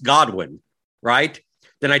against Godwin, right?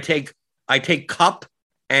 Then I take Kupp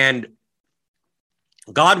and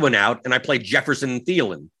Godwin out, and I play Jefferson and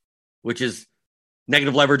Thielen, which is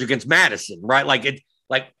negative leverage against Madison, right?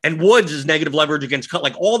 And Woods is negative leverage against Kupp.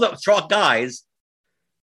 Like all the chalk guys,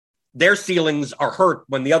 their ceilings are hurt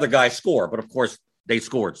when the other guys score, but of course they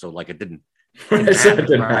scored, so like it didn't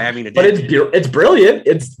happen, right? I mean, it's brilliant.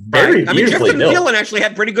 It's very. I mean, Jefferson and Thielen actually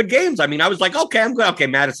had pretty good games. I mean, I was like, okay, I'm good. Okay,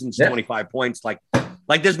 Madison's 25 points. Like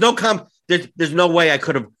there's no there's no way I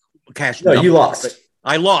could have cashed. No, you lost.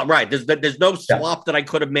 I lost. Right. There's no swap that I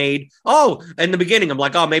could have made. Oh, in the beginning, I'm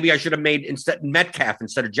like, oh, maybe I should have made Metcalf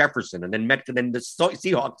instead of Jefferson, and then the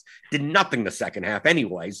Seahawks did nothing the second half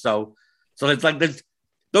anyway. So it's like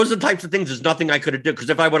those are the types of things. There's nothing I could have done because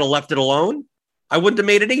if I would have left it alone, I wouldn't have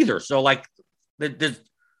made it either. So like,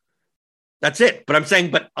 that's it. But I'm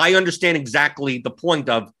saying, but I understand exactly the point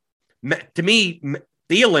of, to me,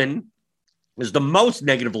 Thielen is the most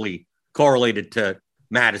negatively correlated to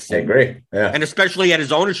Madison. I agree. Yeah. And especially at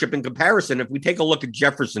his ownership in comparison, if we take a look at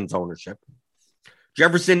Jefferson's ownership,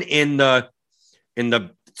 Jefferson in the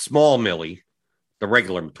small millie, the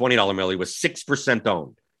regular $20 millie was 6%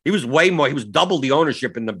 owned. He was way more. He was double the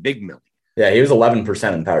ownership in the big millie. Yeah, he was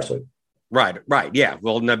 11% in power sweep. Right. Yeah.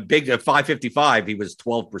 Well, in the big 555, he was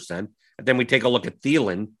 12%. And then we take a look at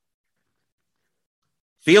Thielen.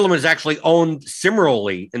 Thielen was actually owned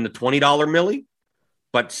similarly in the $20 millie,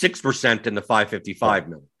 but 6% in the 555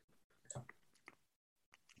 millie.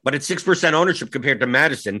 But it's 6% ownership compared to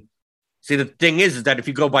Madison. See, the thing is that if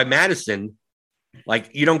you go by Madison, like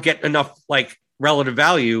you don't get enough like relative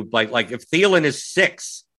value. Like if Thielen is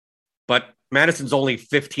 6, but Madison's only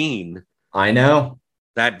 15. I know.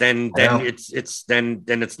 Then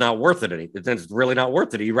it's not worth it. Then it's really not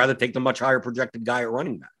worth it. You'd rather take the much higher projected guy at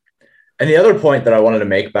running back. And the other point that I wanted to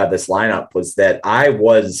make about this lineup was that I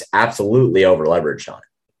was absolutely over leveraged on it.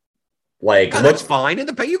 Like that's fine.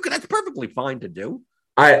 That's perfectly fine to do.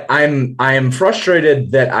 I am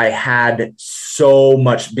frustrated that I had so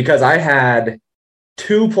much because I had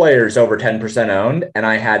 2 players over 10% owned and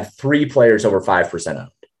I had 3 players over 5% owned.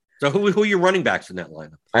 So who are your running backs in that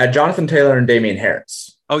lineup? I had Jonathan Taylor and Damian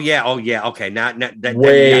Harris. Oh yeah. Okay.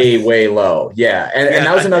 Way low. Yeah. And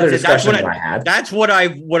that was another discussion that I had. That's what I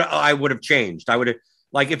would have changed. I would have,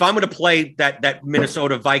 like, if I'm going to play that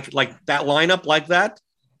Minnesota Vikings, like that lineup like that,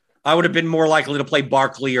 I would have been more likely to play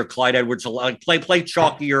Barkley or Clyde Edwards, like play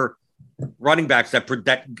chalkier running backs that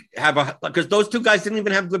have because those 2 guys didn't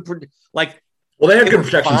even have good, like, well, they had good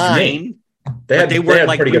projections for me. They weren't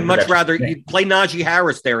like, we'd much rather you play Najee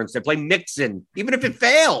Harris there instead, play Mixon, even if it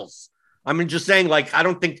fails. I mean, just saying, like, I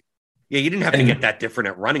don't think, you didn't have to get that different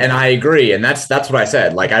at running. And I agree. And that's what I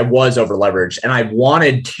said. Like, I was over leveraged and I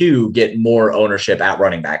wanted to get more ownership at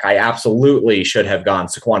running back. I absolutely should have gone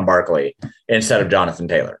Saquon Barkley instead of Jonathan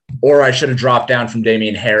Taylor, or I should have dropped down from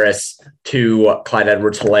Damian Harris to Clyde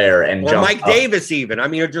Edwards-Helaire and Mike Davis even. I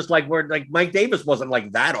mean, just like Mike Davis wasn't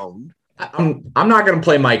like that owned. I'm not going to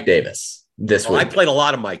play Mike Davis this week. I played a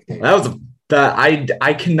lot of Mike Davis. That was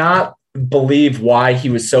I cannot believe why he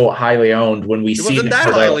was so highly owned when we see wasn't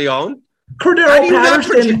that highly owned. Cordero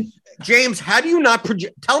Patterson. James, how do you not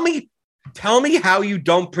project? Tell me how you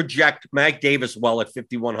don't project Mike Davis well at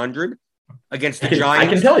 5,100 against the Giants.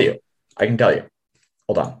 I can tell you.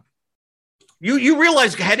 Hold on. You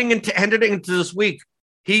realize heading into this week,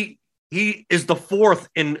 he is the 4th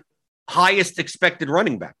in highest expected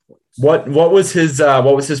running back points. What was his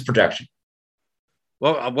projection?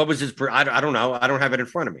 Well, what was his? I don't know. I don't have it in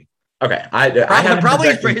front of me. Okay,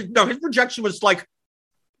 his projection was like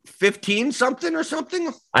 15 something or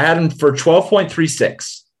something. I had him for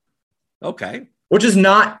 12.36. Okay, which is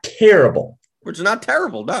not terrible. Which is not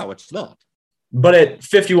terrible. No, it's not. But at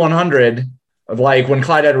 5,100, like when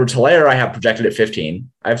Clyde Edwards-Helaire, I have projected at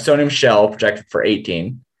 15. I have Sony Michel projected for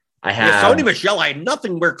 18. I have Sony Michel. I had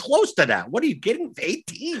nothing. We're close to that. What are you getting?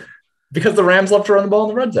 18. Because the Rams love to run the ball in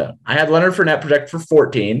the red zone. I had Leonard Fournette projected for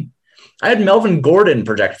 14. I had Melvin Gordon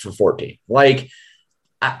projected for 14. Like,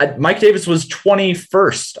 Mike Davis was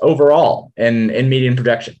 21st overall in median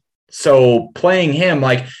projection. So playing him,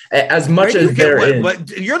 like, as much as there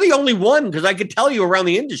is, you're the only one, because I could tell you around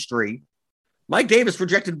the industry, Mike Davis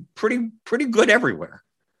projected pretty good everywhere.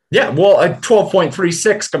 Yeah, well, a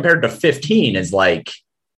 12.36 compared to 15 is like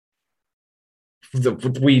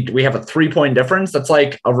we have a 3-point difference. That's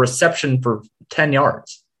like a reception for 10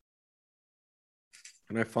 yards.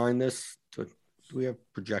 Can I find this? Do we have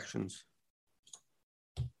projections?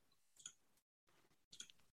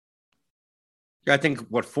 Yeah, I think,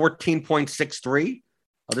 14.63?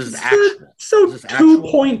 Oh, this is actual. So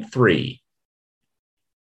 2.3.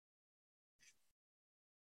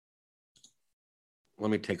 Let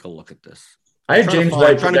me take a look at this. I have James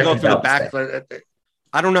White. I'm trying to go through the back.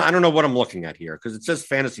 I don't know what I'm looking at here, because it says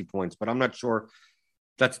fantasy points, but I'm not sure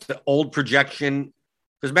that's the old projection,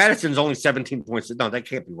 because Madison's only 17 points. No, that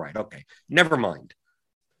can't be right. Okay, never mind.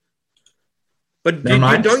 But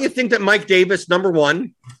don't you think that Mike Davis, number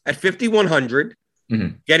one, at 5,100,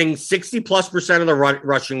 getting 60+% of the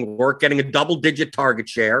rushing work, getting a double-digit target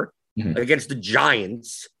share against the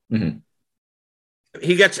Giants,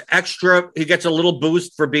 he gets a little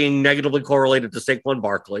boost for being negatively correlated to Saquon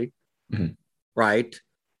Barkley, right?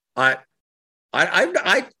 I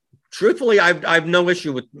truthfully, I've no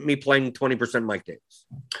issue with me playing 20% Mike Davis.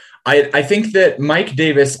 I think that Mike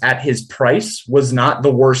Davis at his price was not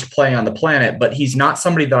the worst play on the planet, but he's not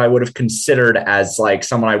somebody that I would have considered as like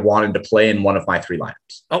someone I wanted to play in one of my 3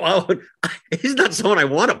 lineups. Oh, he's not someone I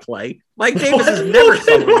want to play. Mike Davis is never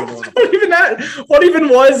someone. What even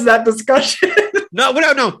was that discussion? No,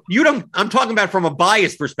 you don't. I'm talking about from a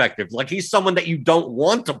biased perspective. Like, he's someone that you don't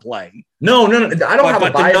want to play. No. I don't have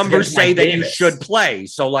a bias. But the numbers say that you should play.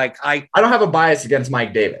 So, like, I don't have a bias against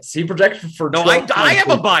Mike Davis. He projected for. No, I have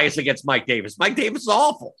a bias against Mike Davis. Mike Davis is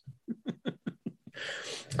awful.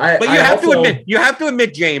 But you have to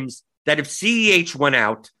admit, James, that if CEH went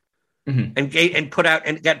out and put out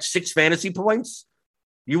and got 6 fantasy points,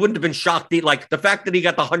 you wouldn't have been shocked. Like, the fact that he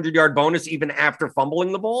got the 100-yard bonus even after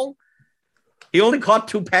fumbling the ball. He only caught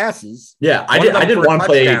 2 passes. Yeah, I didn't want to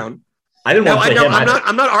play. I didn't want to play him.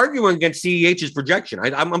 I'm not arguing against CEH's projection.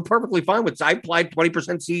 I'm perfectly fine with. I applied 20%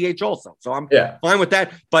 CEH also, so I'm fine with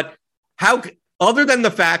that. But how? Other than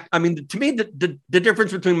the fact, I mean, to me, the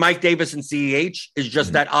difference between Mike Davis and CEH is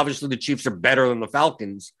just that obviously the Chiefs are better than the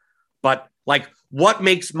Falcons. But, like, what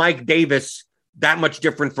makes Mike Davis that much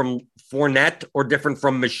different from Fournette or different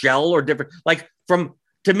from Michelle or different? Like,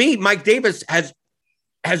 to me, Mike Davis has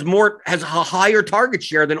a higher target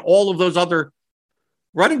share than all of those other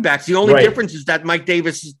running backs. The only difference is that Mike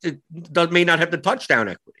Davis may not have the touchdown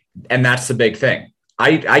equity. And that's the big thing.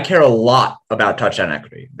 I care a lot about touchdown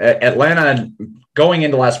equity. Atlanta, going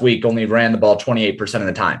into last week, only ran the ball 28% of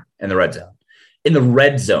the time in the red zone. In the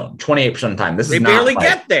red zone, 28% of the time. They barely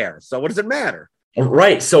get there. So what does it matter?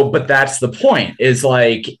 Right. So, but that's the point, is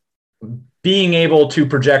like being able to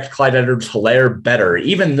project Clyde Edwards-Helaire better,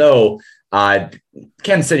 even though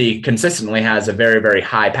Kansas City consistently has a very, very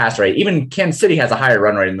high pass rate. Even Kansas City has a higher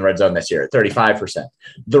run rate in the red zone this year at 35%.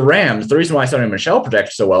 The Rams, the reason why Sony Michel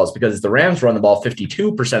projects so well is because the Rams run the ball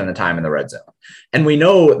 52% of the time in the red zone. And we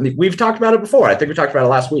know, we've talked about it before. I think we talked about it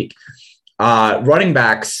last week. Running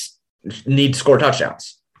backs need to score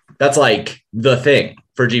touchdowns. That's like the thing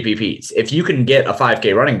for GPPs. If you can get a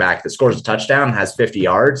 5K running back that scores a touchdown, has 50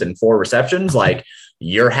 yards and 4 receptions, like,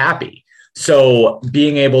 you're happy. So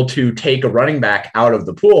being able to take a running back out of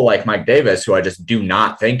the pool like Mike Davis, who I just do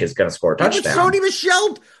not think is going to score a touchdown. Sony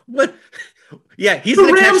Michel, he's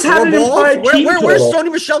the Rams had an implied team total. Where's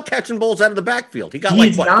Sony Michel catching balls out of the backfield?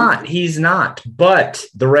 He's not. But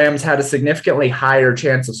the Rams had a significantly higher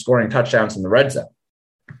chance of scoring touchdowns in the red zone.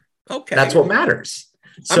 Okay, that's what matters.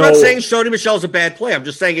 I'm not saying Sony Michel is a bad play. I'm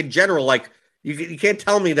just saying in general, like, you can't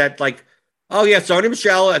tell me that, like, oh, yeah, Sony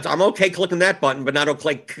Michel, I'm okay clicking that button, but not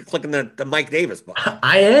okay clicking the Mike Davis button.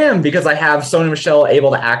 I am, because I have Sony Michel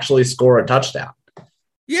able to actually score a touchdown.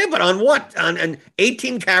 Yeah, but on what? On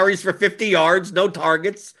 18 carries for 50 yards, no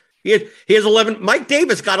targets. He has 11. Mike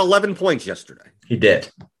Davis got 11 points yesterday. He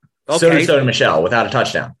did. Okay. So did Sony Michel without a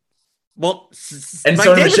touchdown. Well, and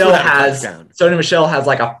Sony Michel has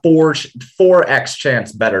like a 4x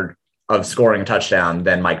chance better of scoring a touchdown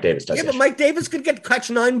than Mike Davis does. Yeah, but Mike Davis could catch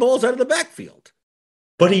 9 balls out of the backfield.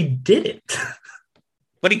 But he didn't.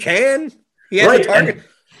 But he can. He has a target.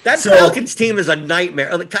 Falcons team is a nightmare.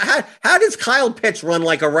 How does Kyle Pitts run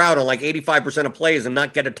like a route on like 85% of plays and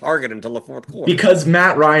not get a target until the 4th quarter? Because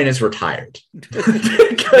Matt Ryan is retired. No,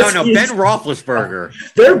 Ben Roethlisberger.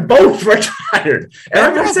 They're both retired. And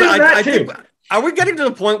I'm just saying that too. Are we getting to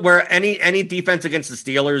the point where any defense against the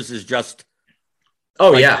Steelers is just...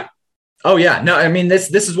 Oh, yeah. Oh yeah, no, I mean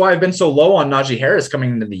this is why I've been so low on Najee Harris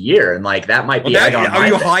coming into the year, and like that might be. Are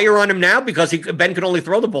you higher on him now because Ben can only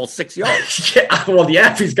throw the ball 6 yards? Yeah, well,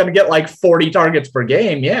 yeah, if he's going to get like 40 targets per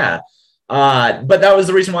game, yeah. But that was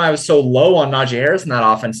the reason why I was so low on Najee Harris in that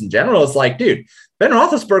offense in general. It's like, dude, Ben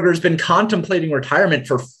Roethlisberger has been contemplating retirement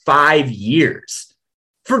for 5 years,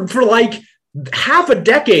 for like half a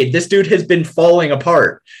decade. This dude has been falling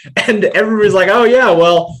apart, and everybody's like, oh yeah,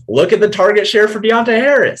 well, look at the target share for Deontay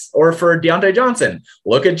Harris or for Deontay Johnson.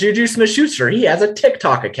 Look at Juju Smith-Schuster. He has a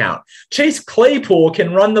TikTok account. Chase Claypool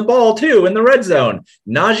can run the ball too in the red zone.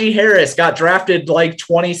 Najee Harris got drafted like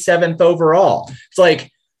 27th overall. It's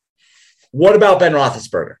like, what about Ben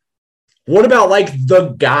Roethlisberger? What about like the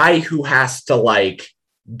guy who has to like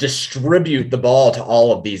distribute the ball to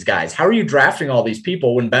all of these guys? How are you drafting all these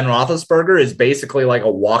people when Ben Roethlisberger is basically like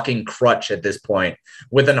a walking crutch at this point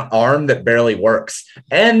with an arm that barely works?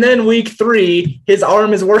 And then week 3, his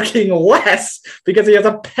arm is working less because he has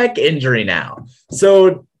a pec injury now.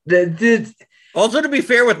 So also, to be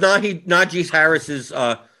fair with Najee Harris's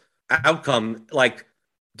outcome, like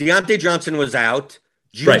Deontay Johnson was out,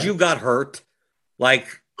 Juju got hurt. Like,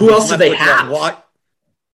 who else do they have? What?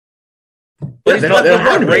 But he's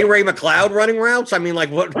left with Ray McLeod running routes. I mean, like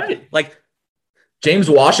what? Right. Like James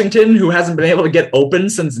Washington, who hasn't been able to get open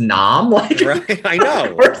since Nam. Like, right? I know.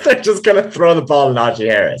 Of course, they're just going to throw the ball to Najee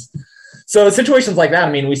Harris. So situations like that.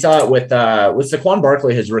 I mean, we saw it with Saquon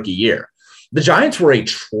Barkley his rookie year. The Giants were a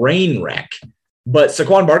train wreck, but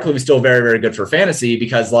Saquon Barkley was still very, very good for fantasy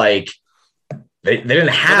because like they didn't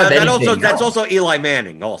have anything. That's also Eli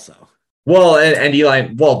Manning also. Well, and Eli,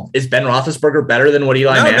 is Ben Roethlisberger better than what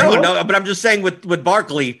Eli Manning was? No, but I'm just saying with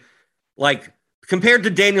Barkley, like compared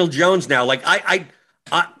to Daniel Jones now, like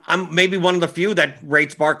I'm maybe one of the few that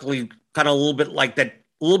rates Barkley kind of a little bit like that,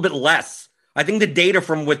 a little bit less. I think the data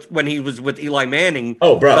from when he was with Eli Manning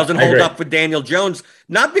doesn't hold up with Daniel Jones.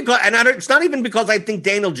 Not because, it's not even because I think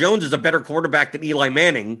Daniel Jones is a better quarterback than Eli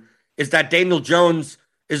Manning, is that Daniel Jones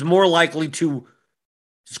is more likely to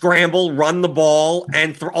scramble, run the ball,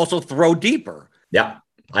 and also throw deeper. Yeah,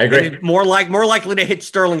 I agree. And more likely to hit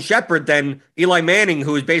Sterling Shepard than Eli Manning,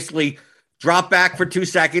 who is basically drop back for 2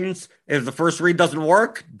 seconds. If the first read doesn't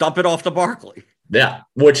work, dump it off to Barkley. Yeah,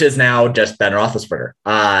 which is now just Ben Roethlisberger.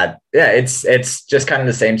 It's just kind of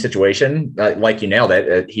the same situation. Like you nailed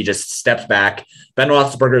it. He just steps back. Ben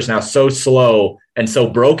Roethlisberger is now so slow and so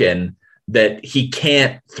broken that he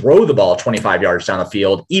can't throw the ball 25 yards down the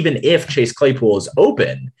field, even if Chase Claypool is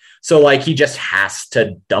open. So like he just has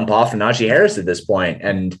to dump off Najee Harris at this point.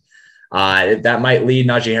 And that might lead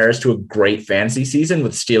Najee Harris to a great fantasy season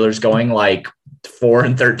with Steelers going like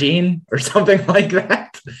 4-13 or something like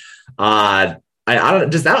that. I don't know.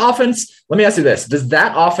 Does that offense, let me ask you this. Does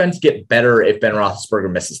that offense get better if Ben Roethlisberger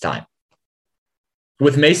misses time?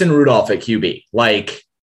 With Mason Rudolph at QB, like,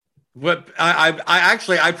 But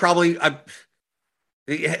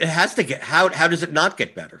it has to get, how does it not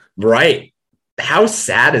get better? Right. How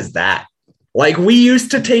sad is that? Like we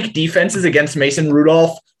used to take defenses against Mason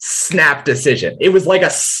Rudolph, snap decision. It was like a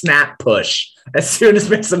snap push as soon as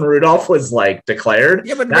Mason Rudolph was like declared.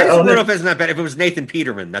 Yeah, but Mason Rudolph isn't that bad. If it was Nathan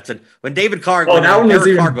Peterman, when David Carr, that one was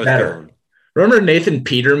even better. Down. Remember Nathan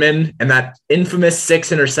Peterman and that infamous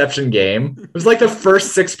 6 interception game? It was like the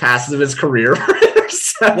first 6 passes of his career.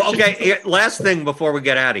 Well, okay. Last thing before we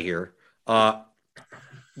get out of here.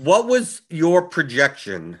 What was your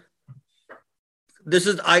projection? This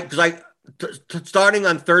is starting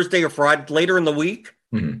on Thursday or Friday, later in the week.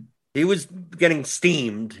 Mm-hmm. He was getting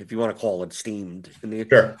steamed, if you want to call it steamed.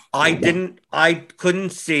 Sure. I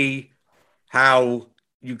couldn't see how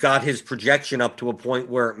you got his projection up to a point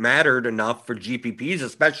where it mattered enough for GPPs,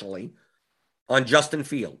 especially on Justin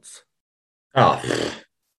Fields. Oh,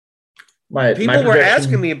 People were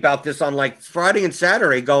asking me about this on like Friday and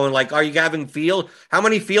Saturday, going like, "Are you having how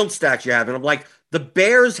many field stacks you have?" And I'm like, the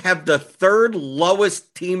Bears have the 3rd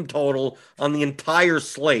lowest team total on the entire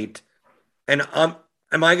slate, and am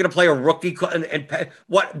I going to play a rookie and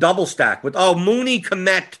what double stack with Mooney,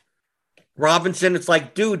 Kmet, Robinson? It's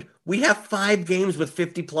like, dude, we have 5 games with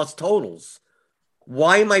 50 plus totals.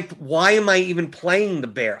 Why am I even playing the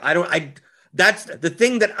Bear? That's the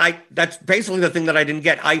thing that's basically the thing that I didn't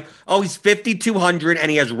get. He's 5,200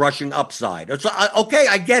 and he has rushing upside. So, okay,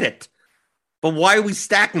 I get it. But why are we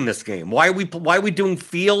stacking this game? Why are we doing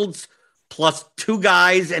Fields plus 2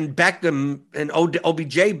 guys and Beckham and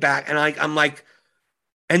OBJ back? And I'm like,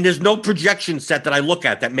 and there's no projection set that I look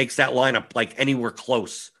at that makes that lineup like anywhere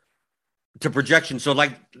close to projection. So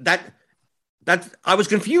like that I was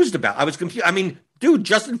confused about. I mean, dude,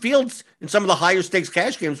 Justin Fields in some of the higher stakes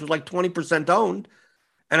cash games was like 20% owned.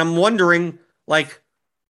 And I'm wondering, like,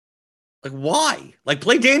 Like, why? Like,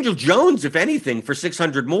 play Daniel Jones, if anything, for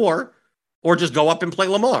 600 more, or just go up and play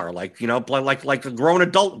Lamar. Like, play like a grown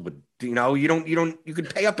adult would. You can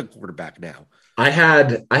pay up a quarterback now. I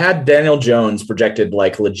had Daniel Jones projected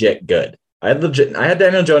like legit good. I had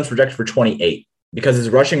Daniel Jones projected for 28 because his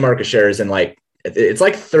rushing market share is in like, it's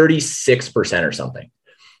like 36% or something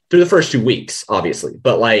through the first 2 weeks, obviously.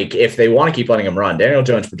 But like, if they want to keep letting him run, Daniel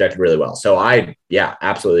Jones projected really well. So I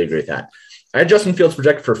absolutely agree with that. I had Justin Fields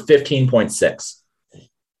projected for 15.6.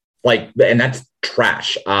 Like, and that's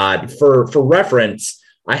trash. For reference,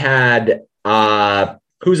 I had,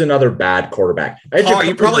 who's another bad quarterback?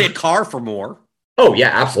 You probably had Carr for more. Oh, yeah,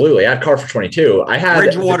 absolutely. I had Carr for 22. I had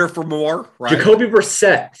Bridgewater for more, right? Jacoby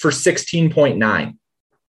Brissett for 16.9.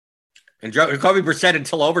 And Jacoby Brissett,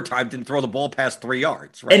 until overtime, didn't throw the ball past 3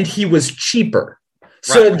 yards. Right? And he was cheaper.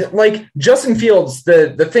 So, like, Justin Fields,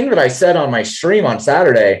 the thing that I said on my stream on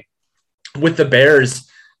Saturday with the Bears,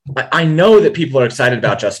 I know that people are excited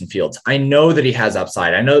about Justin Fields. I know that he has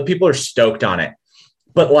upside. I know that people are stoked on it.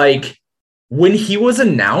 But, like, when he was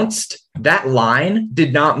announced, that line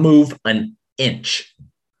did not move an inch.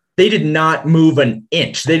 They did not move an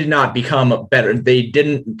inch. They did not become better. They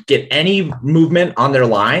didn't get any movement on their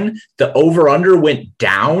line. The over-under went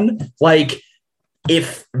down. Like,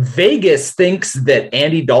 if Vegas thinks that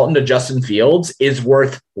Andy Dalton to Justin Fields is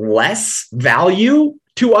worth less value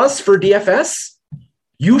to us for DFS,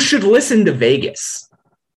 you should listen to Vegas.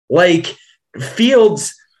 Like,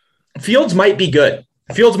 Fields might be good.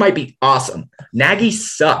 Fields might be awesome. Nagy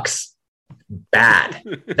sucks bad.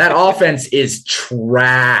 That offense is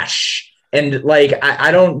trash. And like,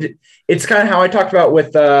 I don't, it's kind of how I talked about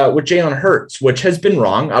with Jalen Hurts, which has been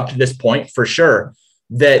wrong up to this point for sure,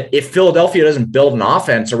 that if Philadelphia doesn't build an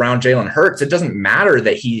offense around Jalen Hurts, it doesn't matter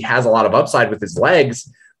that he has a lot of upside with his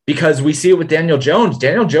legs, because we see it with Daniel Jones.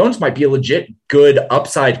 Daniel Jones might be a legit good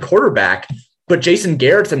upside quarterback, but Jason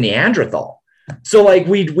Garrett's a Neanderthal. So like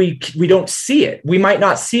we don't see it. We might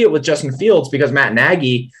not see it with Justin Fields because Matt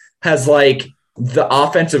Nagy has like the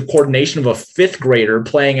offensive coordination of a fifth grader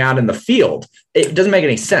playing out in the field. It doesn't make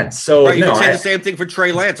any sense. So you can say the same thing for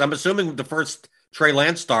Trey Lance. I'm assuming with the first Trey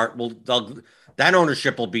Lance start, that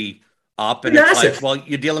ownership will be up, and massive. It's like, well,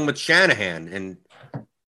 you're dealing with Shanahan, and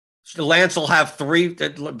Lance will have 3.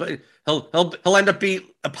 He'll end up being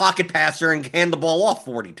a pocket passer and hand the ball off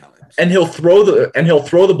 40 times. And he'll throw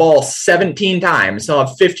the ball 17 times. He'll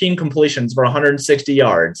have 15 completions for 160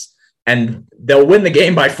 yards, and they'll win the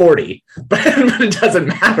game by 40. But it doesn't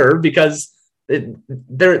matter because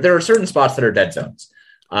there are certain spots that are dead zones.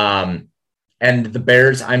 And the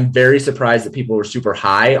Bears, I'm very surprised that people were super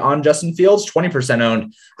high on Justin Fields, 20%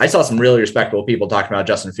 owned. I saw some really respectable people talking about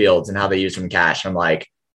Justin Fields and how they use him in cash. I'm like,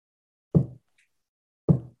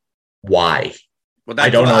 why? Well,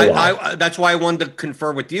 I don't know why. That's why I wanted to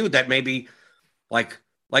confer with you that maybe like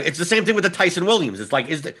it's the same thing with the Tyson Williams. It's like,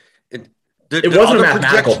 it wasn't a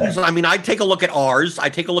mathematical thing. I mean, I take a look at ours. I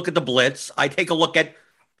take a look at the Blitz. I take a look at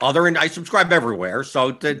other, and I subscribe everywhere.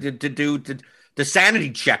 So to do the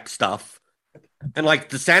sanity check stuff, and like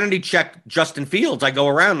the sanity check Justin Fields, I go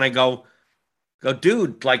around and I go,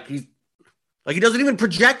 dude, like he doesn't even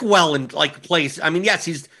project well in like place. I mean, yes,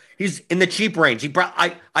 he's in the cheap range.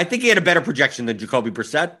 I think he had a better projection than Jacoby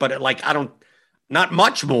Brissett, but not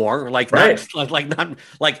much more. Like, right. not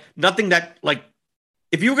nothing that like.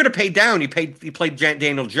 If you were going to pay down, he played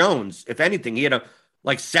Daniel Jones. If anything, he had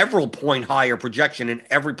a several point higher projection in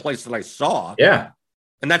every place that I saw. Yeah,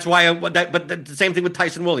 and that's why. But the same thing with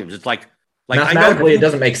Tyson Williams. It's like mathematically, it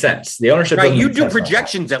doesn't make sense. The ownership, right? You do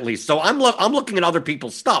projections at least. So I'm looking at other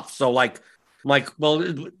people's stuff. So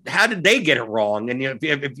well, how did they get it wrong? And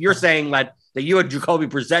if you're saying that you had Jacoby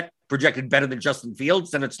Brissett projected better than Justin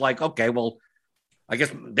Fields, then it's like, okay, well, I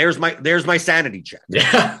guess there's my sanity check.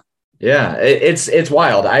 Yeah. Yeah, it's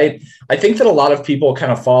wild. I think that a lot of people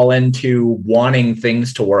kind of fall into wanting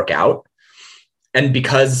things to work out. And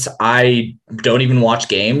because I don't even watch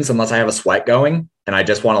games unless I have a sweat going and I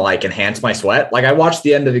just want to enhance my sweat. Like I watched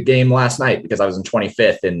the end of the game last night because I was in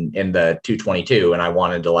 25th in the 222 and I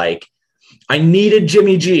wanted to I needed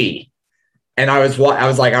Jimmy G. And I was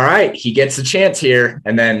like, all right, he gets a chance here.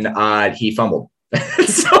 And then he fumbled.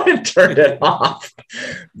 So it turned it off.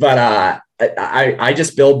 But I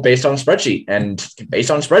just build based on a spreadsheet, and based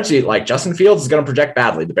on a spreadsheet, Justin Fields is going to project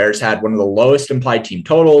badly. The Bears had one of the lowest implied team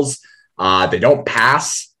totals. They don't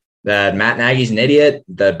pass. Matt Nagy's an idiot.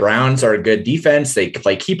 The Browns are a good defense. They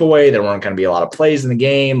play keep away. There weren't going to be a lot of plays in the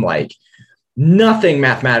game. Nothing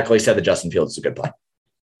mathematically said that Justin Fields is a good play.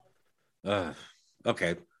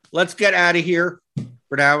 Okay, let's get out of here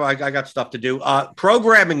for now. I got stuff to do.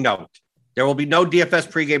 Programming note: there will be no DFS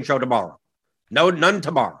pregame show tomorrow. None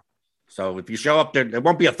tomorrow. So if you show up there, there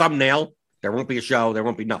won't be a thumbnail. There won't be a show. There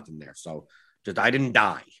won't be nothing there. So just, I didn't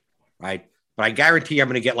die, right? But I guarantee I'm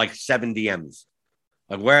going to get like 7 DMs.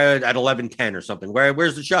 Like, where at 11:10 or something.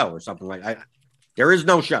 Where's the show or something like that? There is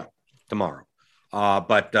no show tomorrow.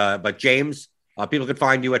 But James, people can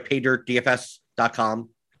find you at paydirtdfs.com.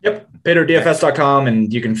 Yep, paydirtdfs.com,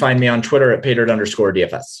 and you can find me on Twitter at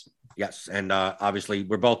paydirt_DFS. Yes, and obviously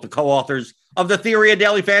we're both the co-authors of The Theory of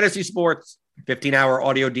Daily Fantasy Sports, 15-hour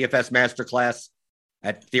audio DFS masterclass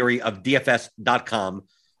at theoryofdfs.com.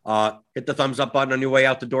 Hit the thumbs up button on your way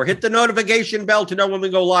out the door. Hit the notification bell to know when we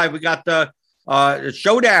go live. We got the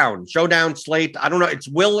showdown slate. I don't know. It's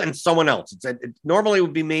Will and someone else. It normally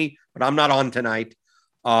would be me, but I'm not on tonight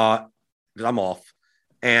because I'm off.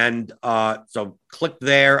 And so click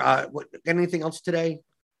there. Anything else today?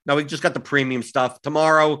 No, we just got the premium stuff.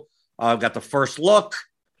 Tomorrow, I've got the first look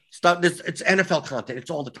stuff. It's NFL content. It's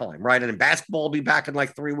all the time, right? And in basketball will be back in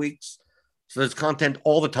like 3 weeks. So there's content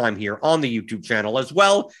all the time here on the YouTube channel, as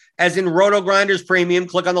well as in Roto Grinders Premium.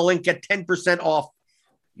 Click on the link, get 10% off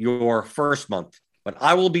your first month. But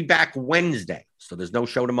I will be back Wednesday. So there's no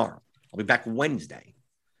show tomorrow. I'll be back Wednesday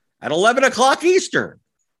at 11 o'clock Eastern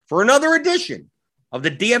for another edition of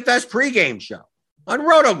the DFS pregame show on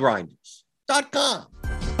rotogrinders.com.